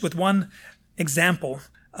just finish with one example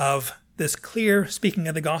of this clear speaking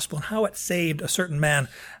of the gospel and how it saved a certain man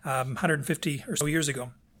 150 or so years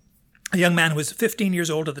ago. A young man who was 15 years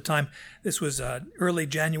old at the time. This was early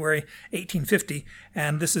January 1850,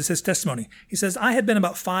 and this is his testimony. He says, I had been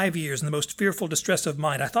about 5 years in the most fearful distress of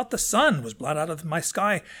mind. I thought the sun was blotted out of my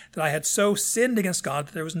sky, that I had so sinned against God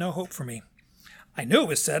that there was no hope for me. I knew it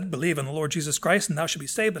was said, believe in the Lord Jesus Christ, and thou shalt be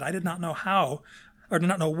saved, but I did not know how, or did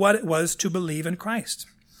not know what it was to believe in Christ.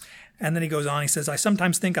 And then he goes on, he says, I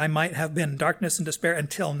sometimes think I might have been in darkness and despair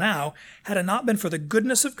until now, had it not been for the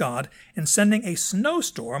goodness of God in sending a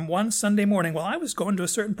snowstorm one Sunday morning while I was going to a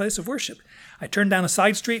certain place of worship. I turned down a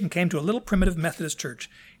side street and came to a little primitive Methodist church.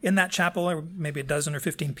 In that chapel, there were maybe a dozen or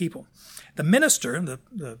 15 people. The minister,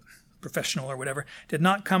 the professional or whatever, did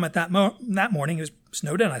not come at that morning. He was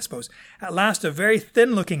snowed in, I suppose. At last, a very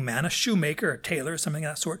thin-looking man, a shoemaker or tailor, something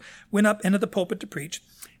of that sort, went up into the pulpit to preach.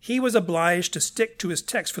 He was obliged to stick to his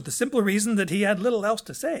text for the simple reason that he had little else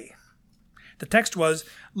to say. The text was,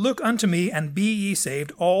 "Look unto me, and be ye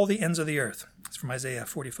saved, all the ends of the earth." It's from Isaiah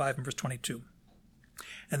 45 and verse 22.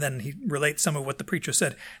 And then he relates some of what the preacher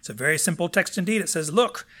said. It's a very simple text indeed. It says,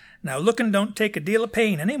 "Look. Now looking don't take a deal of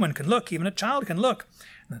pain. Anyone can look. Even a child can look."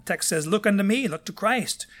 And the text says, "Look unto me. Look to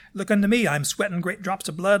Christ. Look unto me. I'm sweating great drops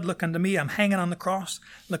of blood. Look unto me. I'm hanging on the cross.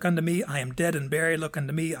 Look unto me. I am dead and buried. Look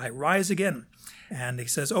unto me. I rise again." And he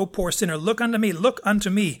says, "Oh, poor sinner, look unto me. Look unto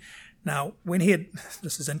me." Now,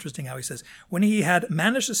 this is interesting how he says, when he had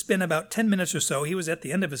managed to spin about 10 minutes or so, he was at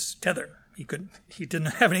the end of his tether. He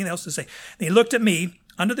didn't have anything else to say. And he looked at me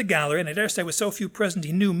under the gallery, and I dare say with so few present,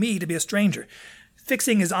 he knew me to be a stranger.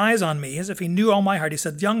 Fixing his eyes on me as if he knew all my heart, he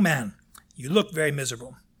said, "Young man, you look very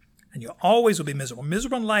miserable, and you always will be miserable.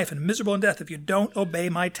 Miserable in life and miserable in death if you don't obey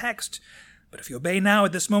my text. But if you obey now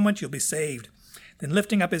at this moment, you'll be saved." Then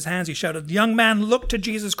lifting up his hands, he shouted, "Young man, look to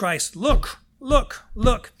Jesus Christ. Look, look,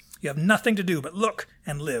 look. You have nothing to do but look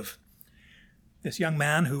and live." This young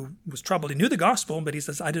man who was troubled, he knew the gospel, but he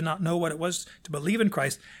says, "I did not know what it was to believe in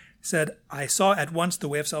Christ," said, "I saw at once the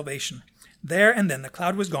way of salvation. There and then the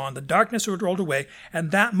cloud was gone, the darkness was rolled away,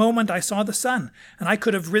 and that moment I saw the sun, and I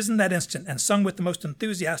could have risen that instant and sung with the most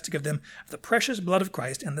enthusiastic of them of the precious blood of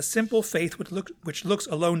Christ and the simple faith which looks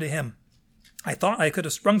alone to him. I thought I could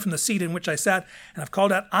have sprung from the seat in which I sat and have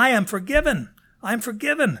called out, 'I am forgiven! I am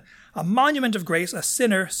forgiven! A monument of grace, a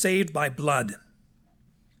sinner saved by blood.'"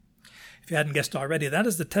 If you hadn't guessed already, that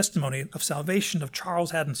is the testimony of salvation of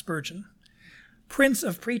Charles Haddon Spurgeon, Prince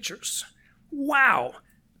of Preachers. Wow!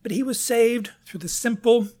 But he was saved through the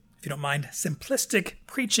simple, if you don't mind, simplistic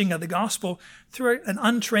preaching of the gospel through an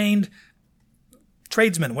untrained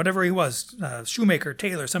tradesman, whatever he was, shoemaker,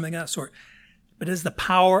 tailor, something of that sort. But it is the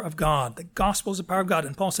power of God. The gospel is the power of God.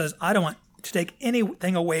 And Paul says, I don't want to take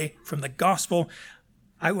anything away from the gospel.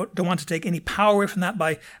 I don't want to take any power away from that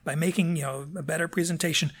by making a better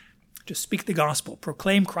presentation. Just speak the gospel,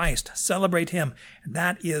 proclaim Christ, celebrate him, and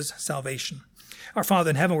that is salvation. Our Father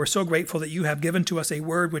in heaven, we're so grateful that you have given to us a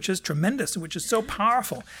word which is tremendous, which is so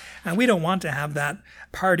powerful. And we don't want to have that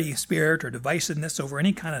party spirit or divisiveness over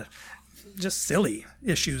any kind of just silly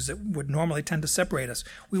issues that would normally tend to separate us.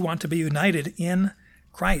 We want to be united in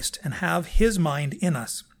Christ and have his mind in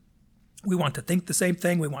us. We want to think the same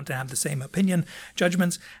thing. We want to have the same opinion,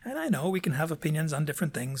 judgments. And I know we can have opinions on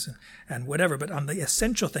different things and whatever, but on the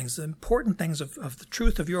essential things, the important things of the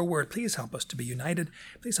truth of your word, please help us to be united.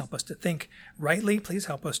 Please help us to think rightly. Please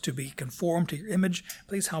help us to be conformed to your image.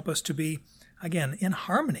 Please help us to be, again, in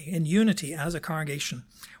harmony, in unity as a congregation.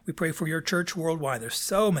 We pray for your church worldwide. There's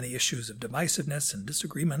so many issues of divisiveness and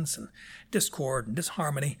disagreements and discord and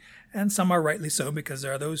disharmony, and some are rightly so because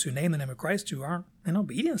there are those who name the name of Christ who aren't in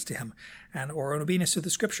obedience to him or in obedience to the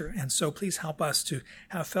Scripture. And so please help us to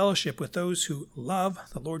have fellowship with those who love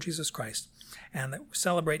the Lord Jesus Christ and that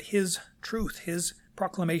celebrate his truth, his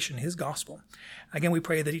proclamation, his gospel. Again, we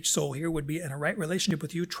pray that each soul here would be in a right relationship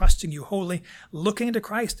with you, trusting you wholly, looking to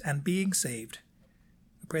Christ and being saved.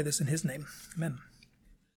 We pray this in his name. Amen.